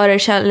 hatkommentarer,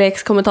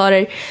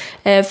 kärlekskommentarer.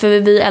 För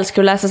vi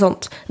älskar att läsa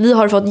sånt. Vi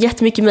har fått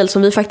jättemycket mejl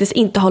som vi faktiskt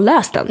inte har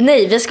läst än.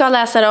 Nej, vi ska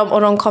läsa dem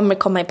och de kommer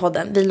komma i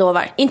podden. Vi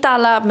lovar. Inte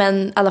alla,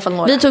 men i alla fall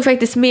några. Vi tog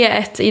faktiskt med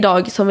ett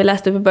idag som vi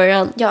läste upp i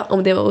början. Ja.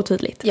 Om det var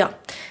otydligt. Ja.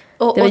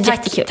 Och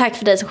tack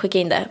för dig som skickade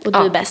in det. Och du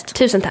är bäst.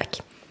 Tusen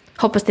tack.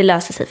 Hoppas det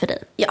löser sig för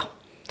dig. Ja.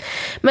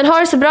 Men ha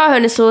det så bra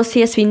hörni, så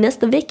ses vi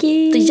nästa vecka.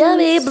 Det gör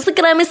vi. Puss och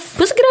kramis.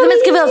 Men ska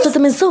vi avsluta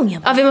med en sång?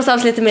 Ja, vi måste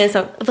avsluta med en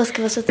sång. Vad ska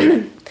vi avsluta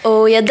med?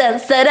 Och jag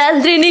dansar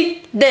aldrig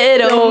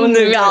nykter om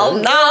du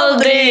kan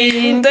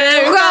aldrig inte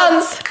en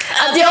chans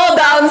att jag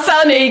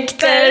dansar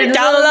nykter.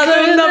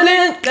 Kallas undan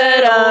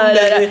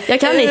flyter. Jag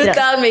kan inte det.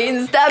 Utan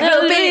minsta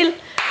profil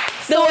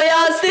står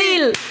jag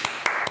still.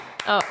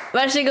 Ja,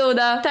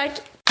 varsågoda. Tack.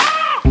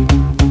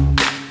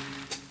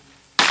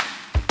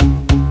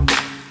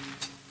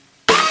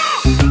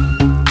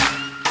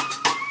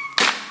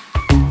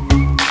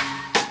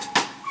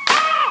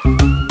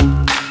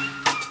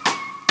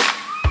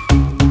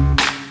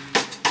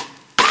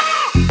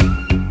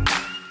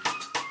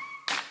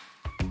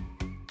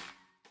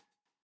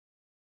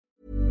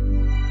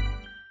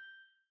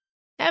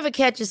 Ever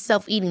catch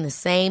yourself eating the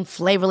same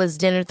flavorless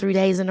dinner 3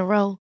 days in a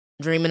row?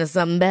 Dreaming of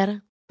something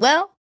better?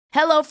 Well,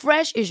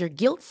 HelloFresh is your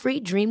guilt-free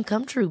dream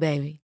come true,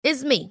 baby.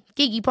 It's me,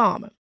 Keke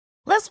Palmer.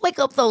 Let's wake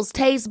up those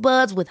taste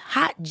buds with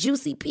hot,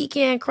 juicy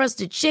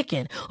pecan-crusted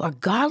chicken or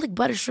garlic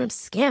butter shrimp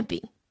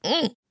scampi.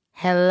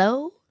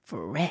 Hello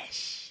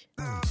Fresh.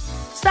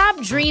 Stop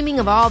dreaming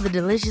of all the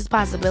delicious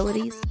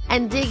possibilities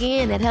and dig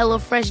in at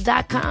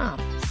HelloFresh.com.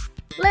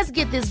 Let's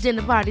get this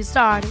dinner party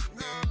started.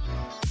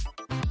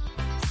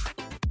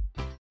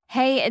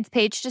 Hey, it's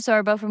Paige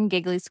DeSorbo from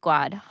Giggly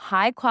Squad.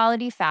 High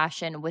quality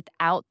fashion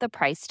without the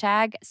price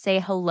tag. Say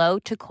hello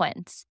to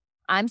Quince.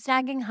 I'm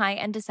snagging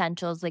high-end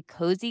essentials like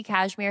cozy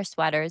cashmere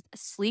sweaters,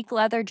 sleek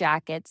leather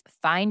jackets,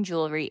 fine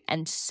jewelry,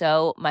 and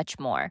so much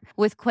more.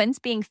 With Quince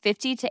being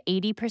 50 to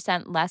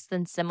 80% less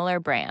than similar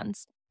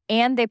brands.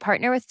 And they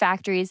partner with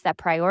factories that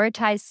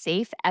prioritize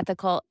safe,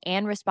 ethical,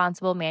 and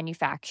responsible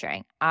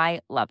manufacturing. I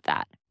love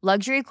that.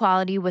 Luxury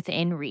quality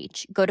within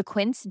reach. Go to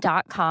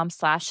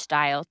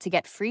quince.com/style to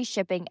get free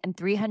shipping and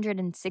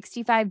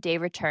 365-day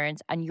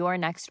returns on your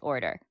next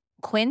order.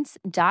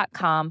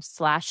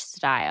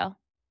 Quince.com/style.